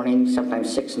 8 in the morning, sometimes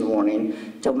 6 in the morning,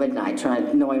 till midnight,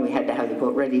 knowing we had to have the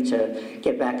boat ready to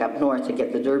get back up north to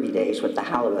get the derby days with the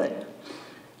halibut.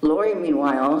 Lori,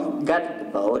 meanwhile, gutted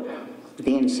the boat,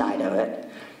 the inside of it,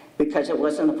 because it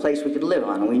wasn't a place we could live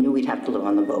on, and we knew we'd have to live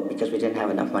on the boat because we didn't have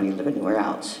enough money to live anywhere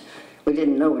else. We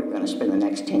didn't know we were going to spend the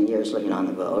next 10 years living on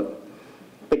the boat.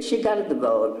 But she gutted the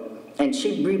boat, and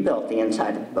she rebuilt the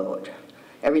inside of the boat.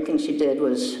 Everything she did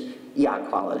was yacht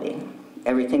quality.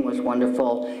 Everything was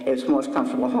wonderful. It was the most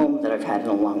comfortable home that I've had in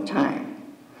a long time.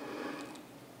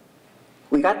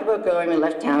 We got the boat going, we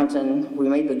left Townsend, we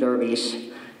made the derbies,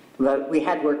 but we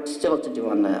had work still to do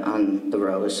on the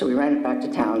Rose, so we ran it back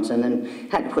to Townsend and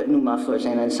had to put new mufflers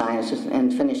in and sciences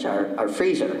and finish our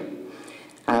freezer.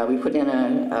 We put in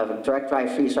a direct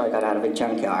drive freezer I got out of a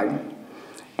junkyard,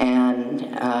 and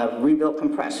rebuilt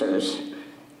compressors,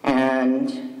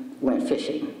 and went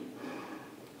fishing.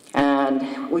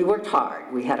 And we worked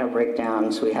hard. We had our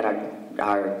breakdowns, we had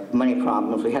our money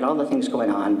problems, we had all the things going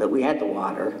on, but we had the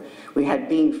water, we had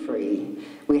being free,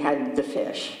 we had the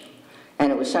fish.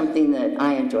 And it was something that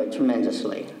I enjoyed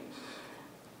tremendously.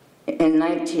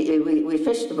 We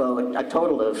fished the boat a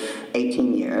total of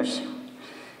 18 years.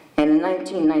 And in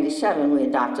 1997, we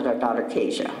adopted our daughter,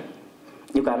 Kasia.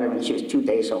 We got her when she was 2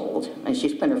 days old, and she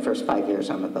spent her first 5 years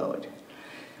on the boat.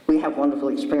 We have wonderful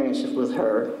experiences with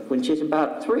her. When she was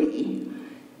about 3,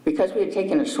 because we had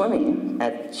taken her swimming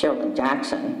at Sheldon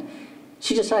Jackson,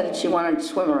 she decided she wanted to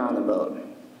swim around the boat.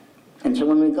 And so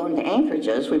when we go into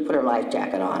anchorages, we put her life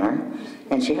jacket on her,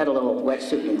 and she had a little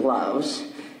wetsuit and gloves,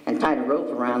 and tied a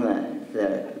rope around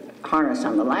the harness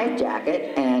on the life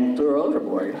jacket and threw her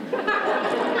overboard.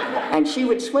 And she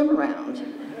would swim around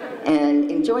and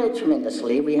enjoy it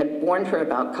tremendously. We had warned her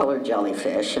about colored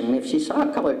jellyfish, and if she saw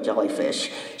a colored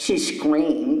jellyfish, she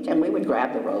screamed, and we would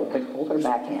grab the rope and pull her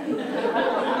back in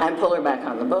and pull her back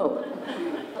on the boat.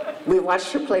 We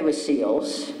watched her play with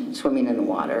seals, swimming in the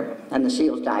water, and the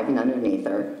seals diving underneath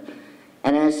her.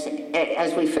 And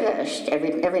as we fished,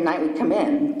 every night we'd come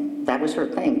in, that was her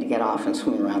thing, to get off and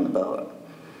swim around the boat.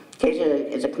 Kasia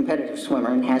is a competitive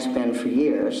swimmer and has been for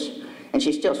years. And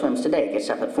she still swims today, gets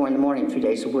up at 4 in the morning, 3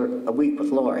 days a week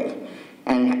with Lori,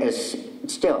 and is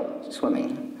still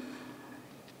swimming.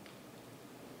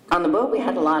 On the boat, we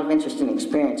had a lot of interesting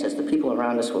experiences. The people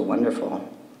around us were wonderful.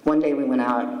 One day we went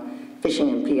out fishing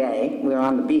in PA. We were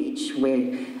on the beach.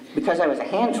 Because I was a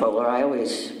hand troller, I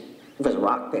always was a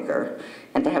rock picker.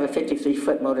 And to have a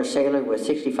 53-foot motor sailor with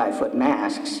 65-foot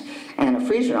masks and a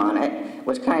freezer on it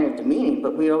was kind of demeaning,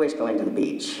 but we always go into the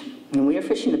beach. And we were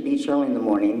fishing the beach early in the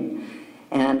morning,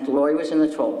 and Lori was in the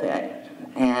troll pit,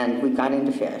 and we got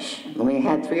into fish. And we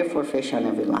had 3 or 4 fish on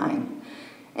every line.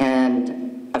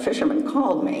 And a fisherman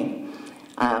called me.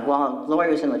 While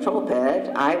Lori was in the troll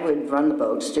pit, I would run the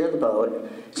boat, steer the boat,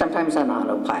 sometimes on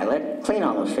autopilot, clean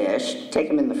all the fish, take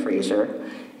them in the freezer,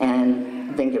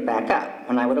 and then get back up.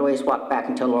 And I would always walk back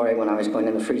and tell Lori when I was going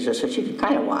in the freezer so she could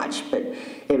kind of watch, but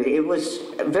it was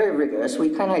very rigorous. We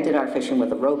kind of did our fishing with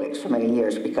aerobics for many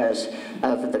years because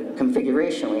of the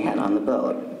configuration we had on the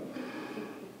boat.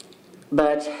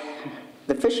 But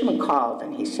the fisherman called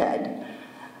and he said,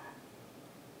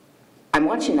 "I'm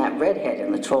watching that redhead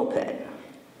in the troll pit.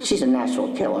 She's a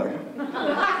natural killer."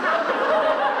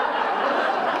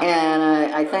 And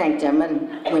I thanked him and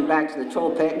went back to the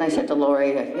troll pit, and I said to Lori,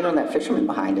 "You know that fisherman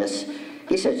behind us?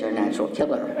 He says you're a natural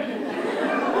killer."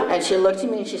 And she looked at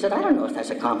me and she said, "I don't know if that's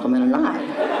a compliment or not."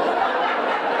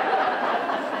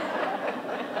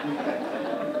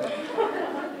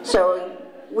 So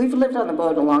we've lived on the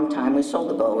boat a long time. We sold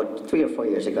the boat 3 or 4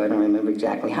 years ago. I don't remember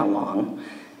exactly how long.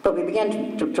 But we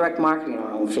began to direct marketing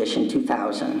our own fish in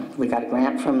 2000. We got a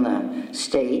grant from the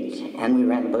state, and we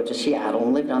ran the boat to Seattle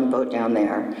and lived on the boat down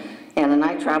there. Ann and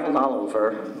I traveled all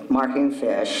over, marketing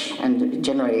fish and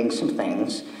generating some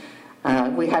things.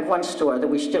 We had one store that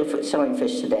we're still selling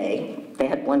fish today. They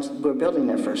had one, we're building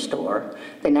their first store.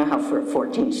 They now have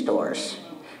 14 stores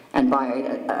and buy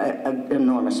an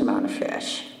enormous amount of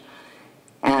fish.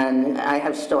 And I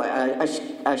have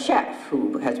a chef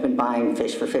who has been buying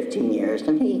fish for 15 years,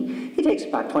 and he takes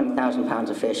about 20,000 pounds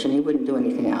of fish, and he wouldn't do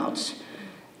anything else.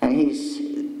 And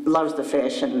he loves the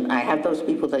fish, and I have those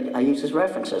people that I use as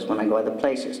references when I go other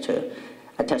places to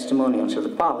a testimonial to the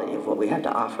quality of what we had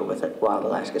to offer with it, wild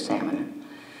Alaska salmon.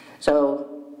 So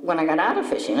when I got out of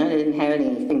fishing, I didn't have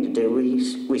anything to do.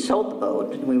 We sold the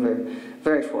boat, and we were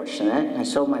very fortunate. I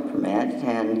sold my permit,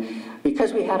 and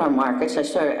because we had our markets,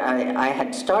 I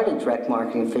had started direct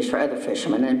marketing fish for other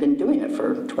fishermen and had been doing it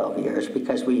for 12 years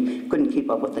because we couldn't keep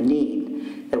up with the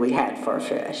need that we had for our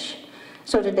fish.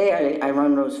 So today I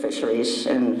run Rose Fisheries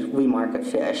and we market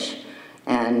fish,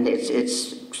 and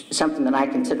it's something that I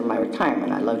consider my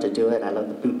retirement. I love to do it, I love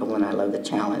the people, and I love the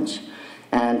challenge.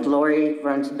 And Lori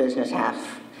runs the business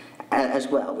half as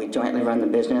well. We jointly run the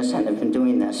business and have been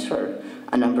doing this for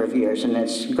a number of years, and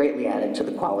it's greatly added to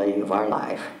the quality of our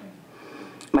life.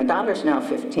 My daughter's now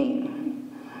 15.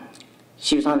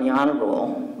 She was on the honor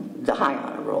roll, the high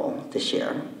honor roll this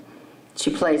year. She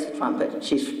plays the trumpet.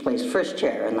 She plays first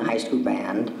chair in the high school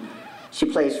band. She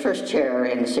plays first chair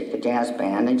in the Sitka Jazz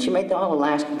Band, and she made the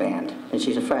All-Alaska Band, and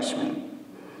she's a freshman.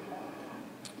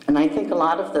 And I think a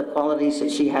lot of the qualities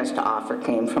that she has to offer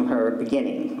came from her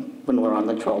beginning when we were on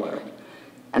the troller,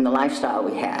 and the lifestyle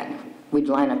we had. We'd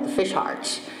line up the fish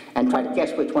hearts and try to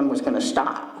guess which one was going to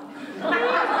stop.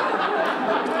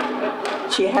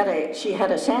 She had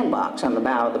a sandbox on the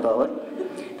bow of the boat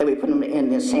that we put them in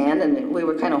the sand, and we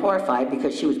were kind of horrified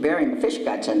because she was burying the fish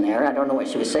guts in there. I don't know what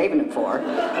she was saving it for.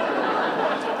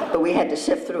 But we had to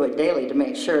sift through it daily to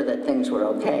make sure that things were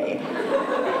okay.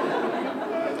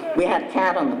 We had a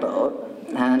cat on the boat,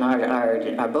 and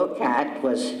our boat cat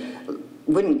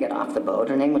wouldn't get off the boat.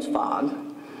 Her name was Fog.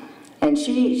 And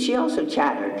she also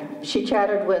chattered. She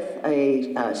chattered with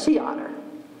a sea otter.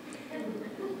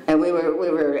 And we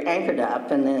were anchored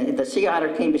up, and the sea otter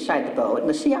came beside the boat, and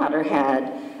the sea otter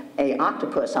had an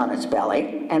octopus on its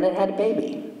belly, and it had a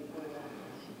baby.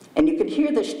 And you could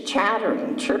hear this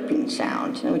chattering, chirping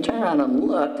sound. And we turned around and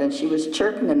looked, and she was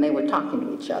chirping, and they were talking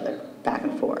to each other, back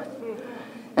and forth.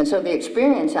 And so the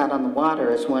experience out on the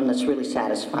water is one that's really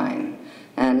satisfying.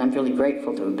 And I'm really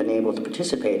grateful to have been able to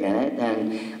participate in it.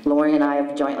 And Lori and I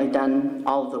have jointly done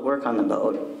all of the work on the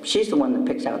boat. She's the one that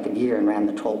picks out the gear and ran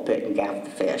the troll pit and gaffed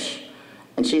the fish.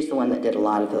 And she's the one that did a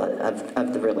lot of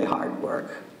the really hard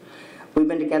work. We've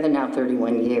been together now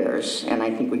 31 years, and I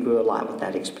think we grew a lot with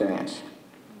that experience.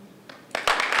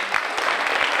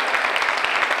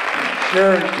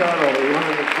 Sharon Tuttle, one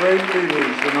of the great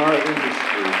leaders in our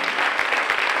industry.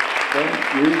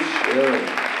 Thank you,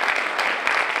 Sharon.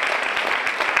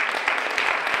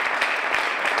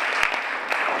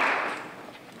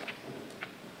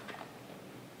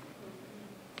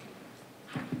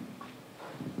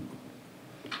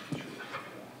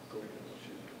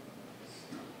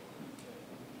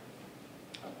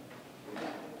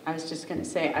 I was just going to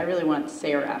say, I really want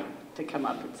Sarah to come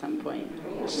up at some point.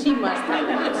 She must have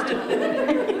that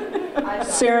story.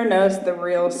 Sarah knows the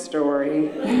real story.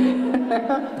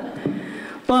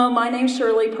 Well, my name's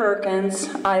Shirley Perkins.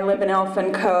 I live in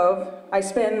Elfin Cove. I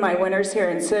spend my winters here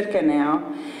in Sitka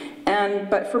now.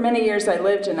 But for many years I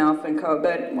lived in Elfin Cove.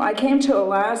 But I came to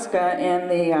Alaska in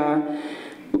the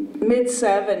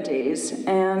mid-70s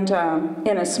and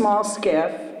in a small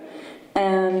skiff,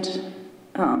 and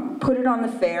put it on the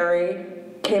ferry,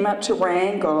 came up to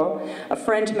Wrangell. A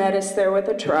friend met us there with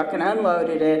a truck and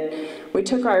unloaded it. We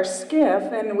took our skiff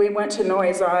and we went to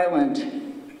Noyes Island.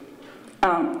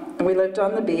 We lived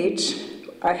on the beach.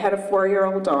 I had a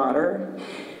 4-year-old daughter,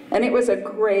 and it was a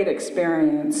great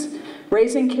experience.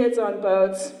 Raising kids on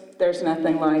boats, there's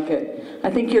nothing like it.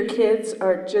 I think your kids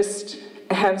are just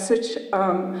have such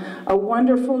a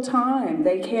wonderful time.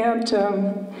 They can't,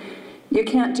 You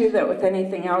can't do that with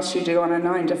anything else you do on a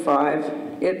 9 to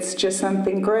 5. It's just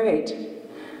something great.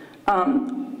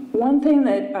 One thing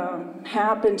that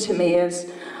happened to me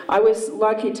is I was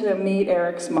lucky to meet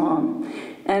Eric's mom,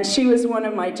 and she was one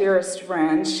of my dearest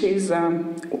friends. She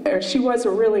was a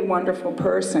really wonderful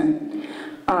person.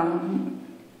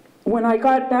 When I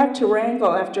got back to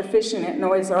Wrangell after fishing at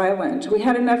Noyes Island, we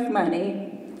had enough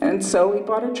money, and so we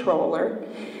bought a trawler,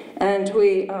 and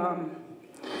we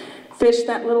fished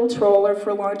that little trawler for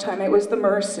a long time. It was the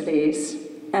Mercedes,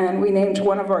 and we named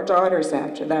one of our daughters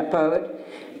after that boat.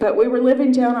 But we were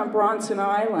living down on Bronson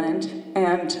Island,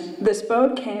 and this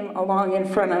boat came along in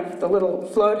front of the little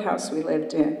float house we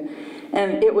lived in.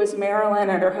 And it was Marilyn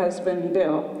and her husband,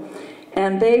 Bill.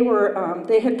 And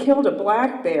they had killed a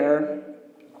black bear,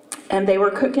 and they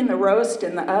were cooking the roast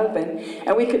in the oven.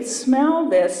 And we could smell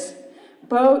this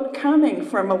boat coming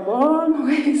from a long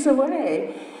ways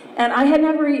away. And I had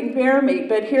never eaten bear meat,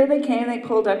 but here they came, they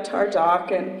pulled up to our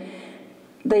dock, and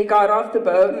they got off the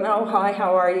boat, and oh, hi,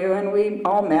 how are you? And we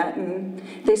all met, and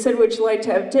they said, would you like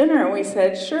to have dinner? And we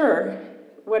said, sure.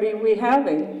 What are we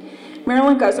having?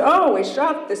 Marilyn goes, oh, we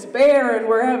shot this bear, and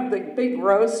we're having the big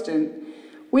roast. And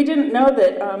we didn't know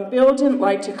that Bill didn't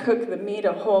like to cook the meat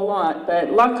a whole lot,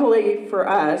 but luckily for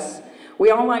us, we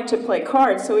all like to play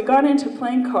cards. So we got into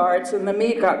playing cards, and the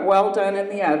meat got well done in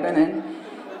the oven,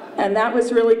 and that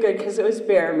was really good because it was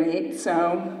bear meat,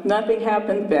 so nothing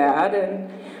happened bad. And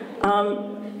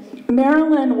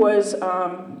Marilyn was,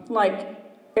 like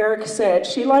Eric said,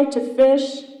 she liked to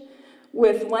fish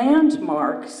with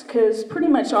landmarks, because pretty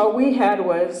much all we had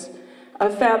was a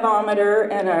fathometer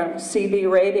and a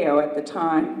CB radio at the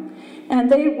time.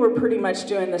 And they were pretty much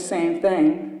doing the same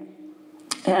thing.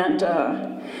 And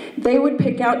they would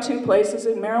pick out 2 places,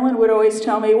 and Marilyn would always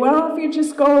tell me, well, if you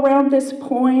just go around this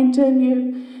point and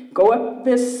you go up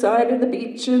this side of the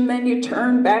beach and then you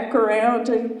turn back around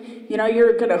and, you know,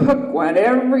 you're gonna hook one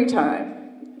every time.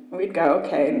 We'd go,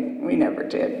 okay, we never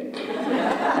did.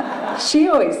 She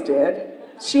always did.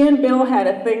 She and Bill had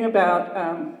a thing about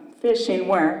fishing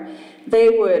where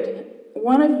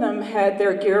one of them had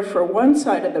their gear for one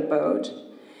side of the boat,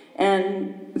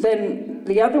 and then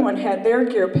the other one had their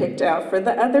gear picked out for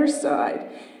the other side.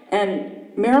 And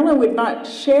Marilyn would not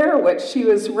share what she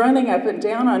was running up and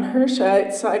down on her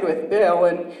side with Bill,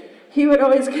 and he would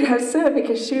always get upset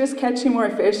because she was catching more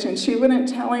fish and she wouldn't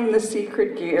tell him the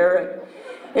secret gear.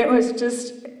 It was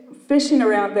just, fishing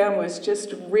around them was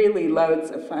just really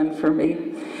loads of fun for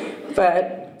me.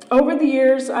 But over the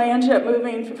years, I ended up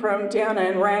moving from down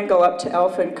in Wrangell up to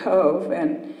Elfin Cove,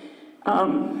 and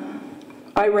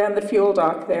I ran the fuel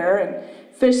dock there and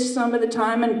fished some of the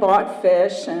time and bought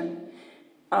fish. And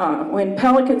when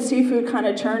Pelican Seafood kind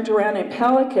of turned around in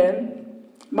Pelican,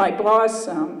 my boss,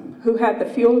 who had the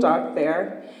fuel dock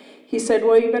there, he said,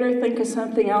 well, you better think of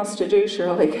something else to do,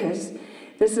 Shirley, because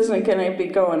this isn't going to be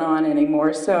going on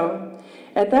anymore. So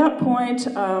at that point,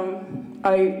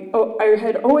 I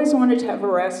had always wanted to have a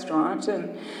restaurant,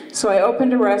 and so I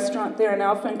opened a restaurant there in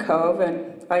Elfin Cove,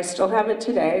 and I still have it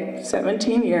today,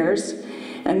 17 years,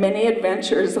 and many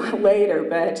adventures later,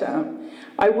 but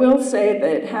I will say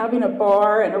that having a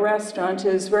bar and a restaurant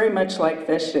is very much like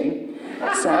fishing.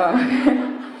 So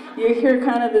you hear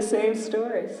kind of the same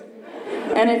stories.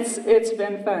 And it's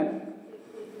been fun.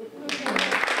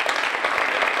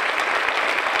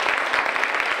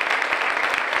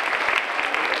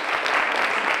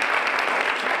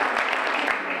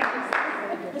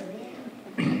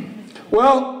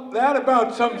 Well, that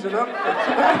about sums it up for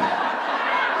tonight.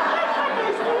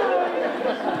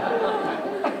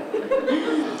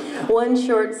 One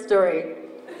short story.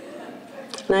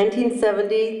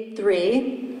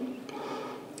 1973,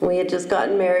 we had just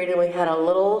gotten married and we had a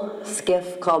little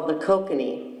skiff called the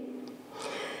Kokanee.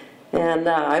 And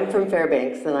I'm from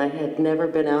Fairbanks and I had never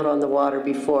been out on the water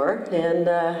before. And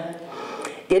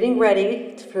getting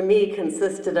ready for me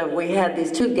consisted of, we had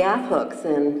these 2 gaff hooks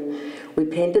and we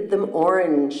painted them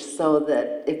orange so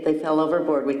that if they fell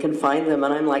overboard we could find them.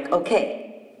 And I'm like,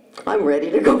 okay, I'm ready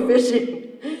to go fishing.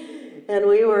 And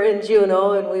we were in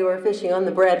Juneau, and we were fishing on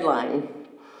the bread line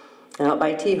out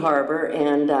by Tea Harbor,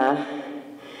 and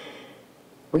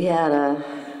we had a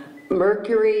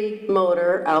Mercury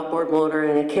motor, outboard motor,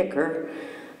 and a kicker.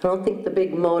 I don't think the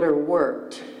big motor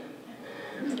worked.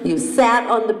 You sat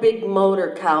on the big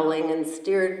motor cowling and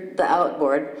steered the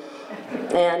outboard,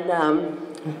 and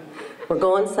we're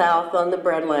going south on the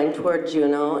bread line toward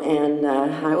Juneau, and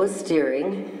I was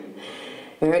steering.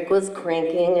 Eric was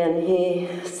cranking, and he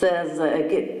says,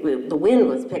 the wind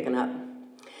was picking up.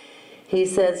 He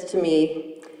says to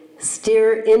me,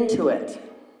 steer into it.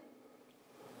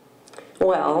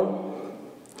 Well,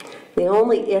 The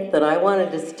only it that I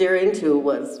wanted to steer into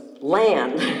was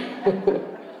land.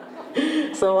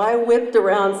 So I whipped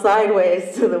around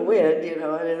sideways to the wind, you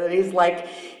know, and he's like,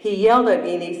 he yelled at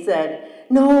me and he said,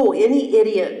 "No, any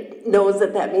idiot knows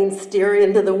that that means steer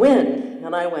into the wind."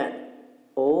 And I went,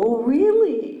 "Oh,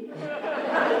 really?"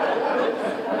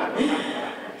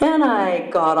 And I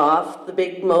got off the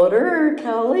big motor,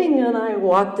 cowling, and I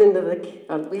walked into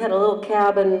we had a little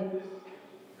cabin.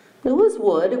 It was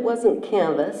wood, it wasn't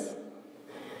canvas.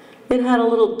 It had a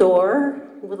little door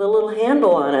with a little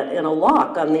handle on it and a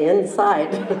lock on the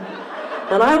inside.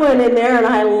 And I went in there and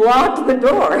I locked the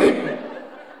door.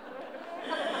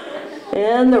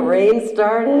 And the rain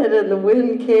started and the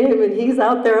wind came and he's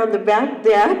out there on the back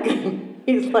deck.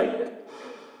 He's like,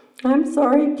 "I'm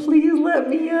sorry, please let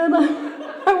me in.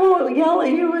 I won't yell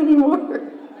at you anymore."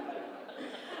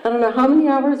 I don't know, how many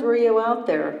hours were you out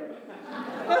there?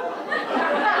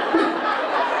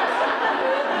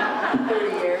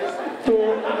 30 years.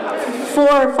 Yeah.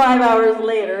 4 or 5 hours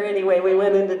later, anyway, we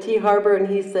went into Tea Harbor and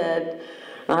he said,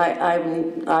 I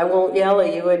won't yell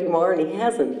at you anymore, and he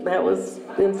hasn't. That was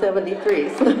in '73.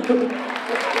 So.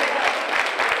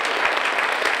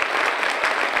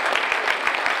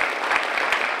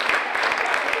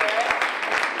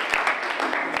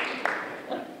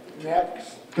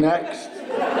 Next.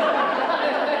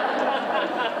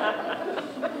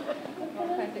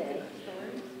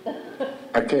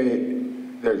 Okay,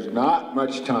 there's not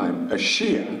much time. A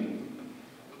Shia,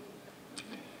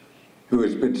 who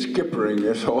has been skippering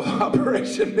this whole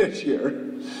operation this year,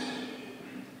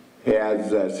 has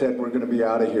said we're going to be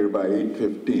out of here by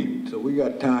 8:15. So we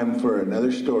got time for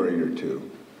another story or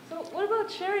two. So what about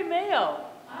Sherry Mayo?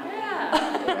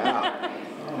 Yeah. Yeah,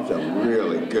 that's a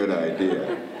really good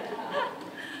idea.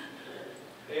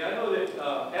 Hey, I know that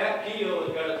Pat Keel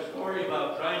has got a story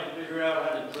about trying to figure out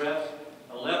how to dress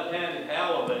a left-handed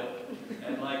halibut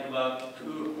at like about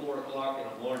 2 or 4 o'clock in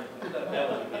the morning. I thought that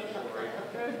was a good story.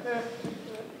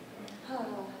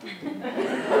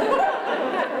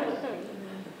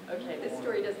 Okay, this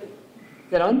story doesn't...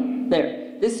 Is that on?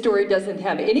 There. This story doesn't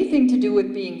have anything to do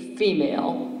with being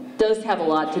female. It does have a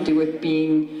lot to do with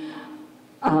being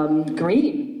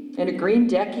green, and a green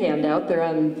deckhand out there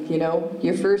on, you know,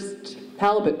 your first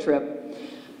halibut trip.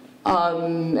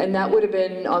 And that would have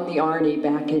been on the Arnie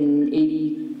back in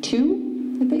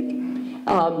 '82, I think.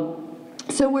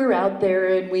 So we're out there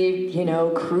and we, you know,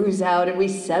 cruise out and we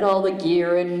set all the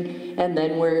gear and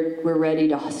then we're ready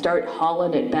to start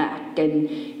hauling it back.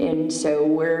 And so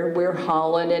we're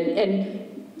hauling and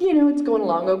you know, it's going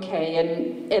along okay.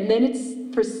 And then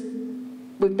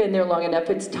we've been there long enough,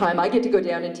 it's time. I get to go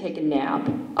down and take a nap.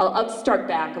 I'll start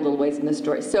back a little ways in the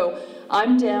story. So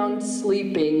I'm down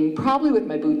sleeping, probably with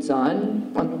my boots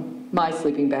on my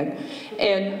sleeping bag.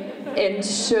 And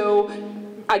so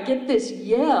I get this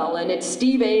yell, and it's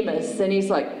Steve Amos, and he's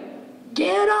like,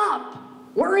 "Get up,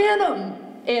 we're in them."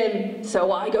 And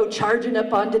so I go charging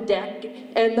up onto deck,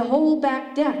 and the whole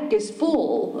back deck is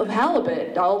full of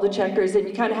halibut, all the checkers, and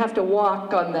you kind of have to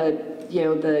walk on the, you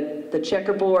know, the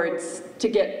checkerboards to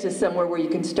get to somewhere where you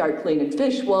can start cleaning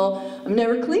fish. Well, I've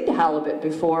never cleaned a halibut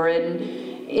before,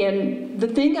 and the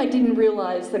thing I didn't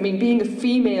realize, I mean, being a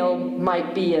female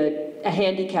might be a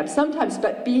handicap sometimes,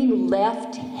 but being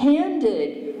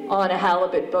left-handed on a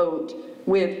halibut boat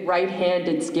with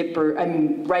right-handed skipper, I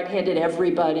mean, right-handed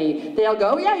everybody, they all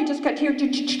go, "Oh yeah, you just got here,"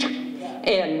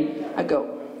 and I go,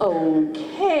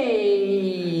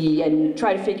 "Okay," and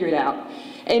try to figure it out.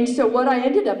 And so what I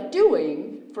ended up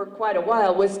doing for quite a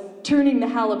while was turning the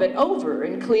halibut over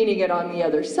and cleaning it on the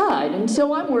other side. And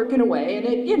so I'm working away, and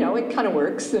it, you know, it kind of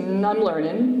works, and I'm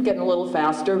learning, getting a little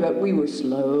faster, but we were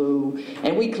slow.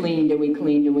 And we cleaned and we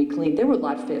cleaned and we cleaned. There were a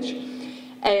lot of fish.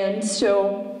 And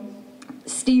so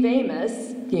Steve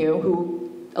Amos, you know, who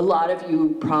a lot of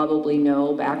you probably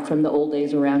know back from the old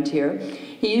days around here,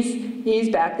 he's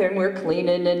back there and we're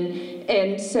cleaning,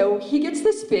 and so he gets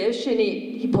this fish and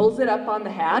he pulls it up on the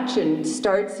hatch and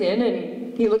starts in,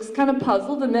 and he looks kind of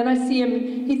puzzled, and then I see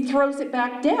him, he throws it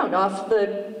back down off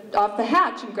the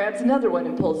hatch and grabs another one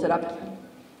and pulls it up.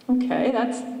 Okay,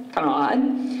 that's kind of odd.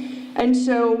 And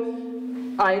so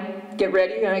I get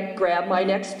ready and I grab my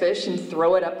next fish and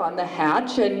throw it up on the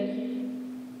hatch, and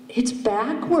it's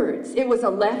backwards. It was a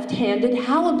left-handed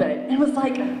halibut. And it was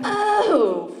like,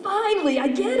 oh, finally, I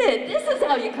get it. This is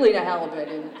how you clean a halibut.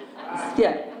 And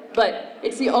yeah, but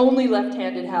it's the only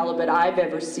left-handed halibut I've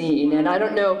ever seen. And I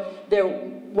don't know,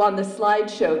 on the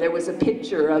slideshow, there was a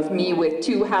picture of me with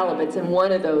 2 halibuts, and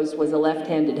one of those was a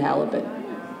left-handed halibut.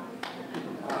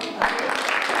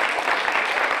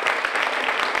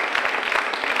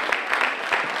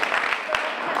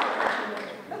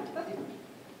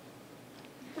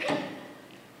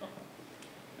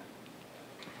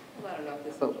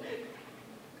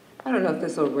 I don't know if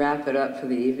this will wrap it up for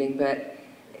the evening, but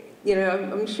you know,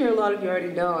 I'm sure a lot of you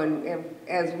already know, and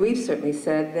as we've certainly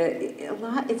said, that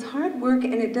it's hard work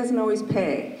and it doesn't always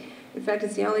pay. In fact,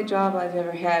 it's the only job I've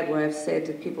ever had where I've said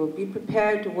to people, be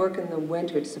prepared to work in the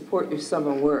winter to support your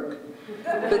summer work.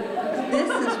 But this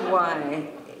is why,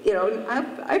 you know,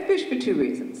 I fish for 2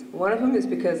 reasons. One of them is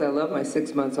because I love my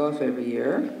 6 months off every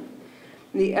year.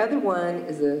 The other one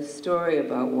is a story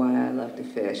about why I love to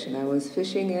fish. And I was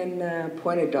fishing in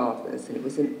Point Adolphus, and it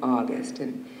was in August.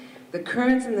 And the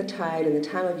currents and the tide and the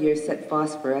time of year set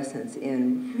phosphorescence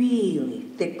in really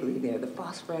thickly there. The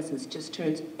phosphorescence just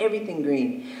turns everything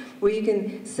green. Where you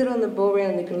can sit on the bow rail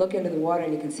and you can look into the water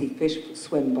and you can see fish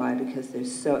swim by because they're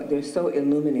so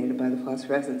illuminated by the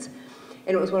phosphorescence.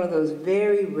 And it was one of those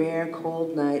very rare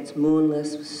cold nights,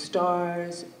 moonless, with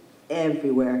stars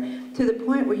everywhere, to the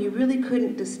point where you really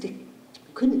couldn't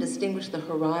distinguish the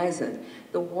horizon.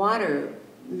 The water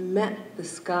met the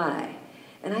sky.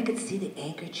 And I could see the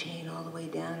anchor chain all the way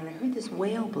down, and I heard this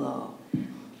whale blow. And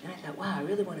I thought, wow, I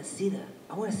really want to see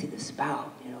I want to see the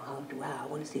spout, you know, wow, I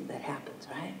want to see if that happens,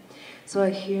 right? So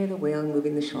I hear the whale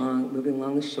moving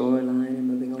along the shoreline and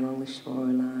moving along the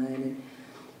shoreline, and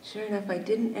sure enough, I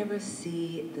didn't ever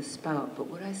see the spout, but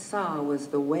what I saw was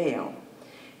the whale.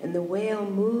 And the whale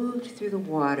moved through the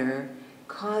water,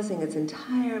 causing its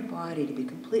entire body to be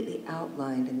completely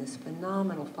outlined in this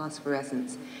phenomenal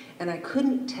phosphorescence. And I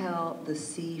couldn't tell the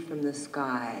sea from the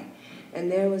sky. And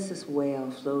there was this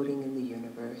whale floating in the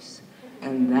universe.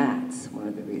 And that's one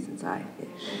of the reasons I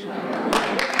fish.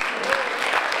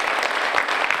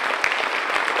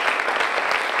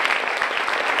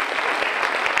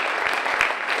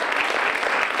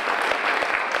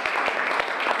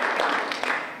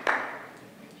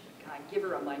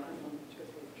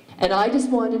 And I just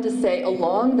wanted to say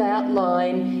along that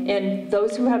line, and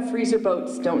those who have freezer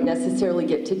boats don't necessarily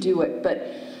get to do it,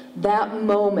 but that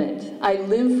moment, I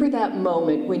live for that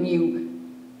moment when you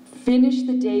finish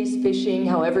the day's fishing,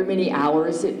 however many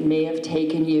hours it may have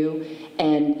taken you,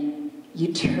 and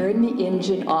you turn the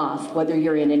engine off, whether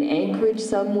you're in an anchorage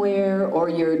somewhere or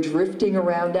you're drifting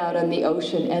around out on the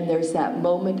ocean, and there's that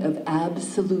moment of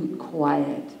absolute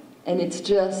quiet. And it's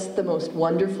just the most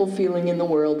wonderful feeling in the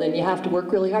world, and you have to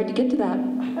work really hard to get to that.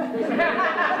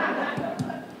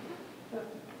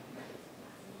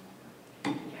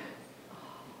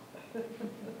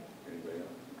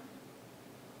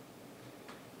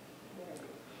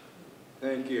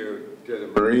 Thank you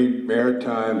to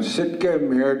the Sitka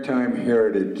Maritime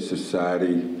Heritage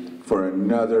Society for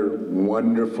another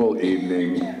wonderful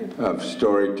evening of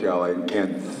storytelling.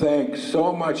 And thanks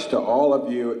so much to all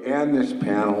of you and this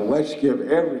panel. Let's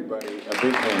give everybody a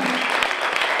big hand.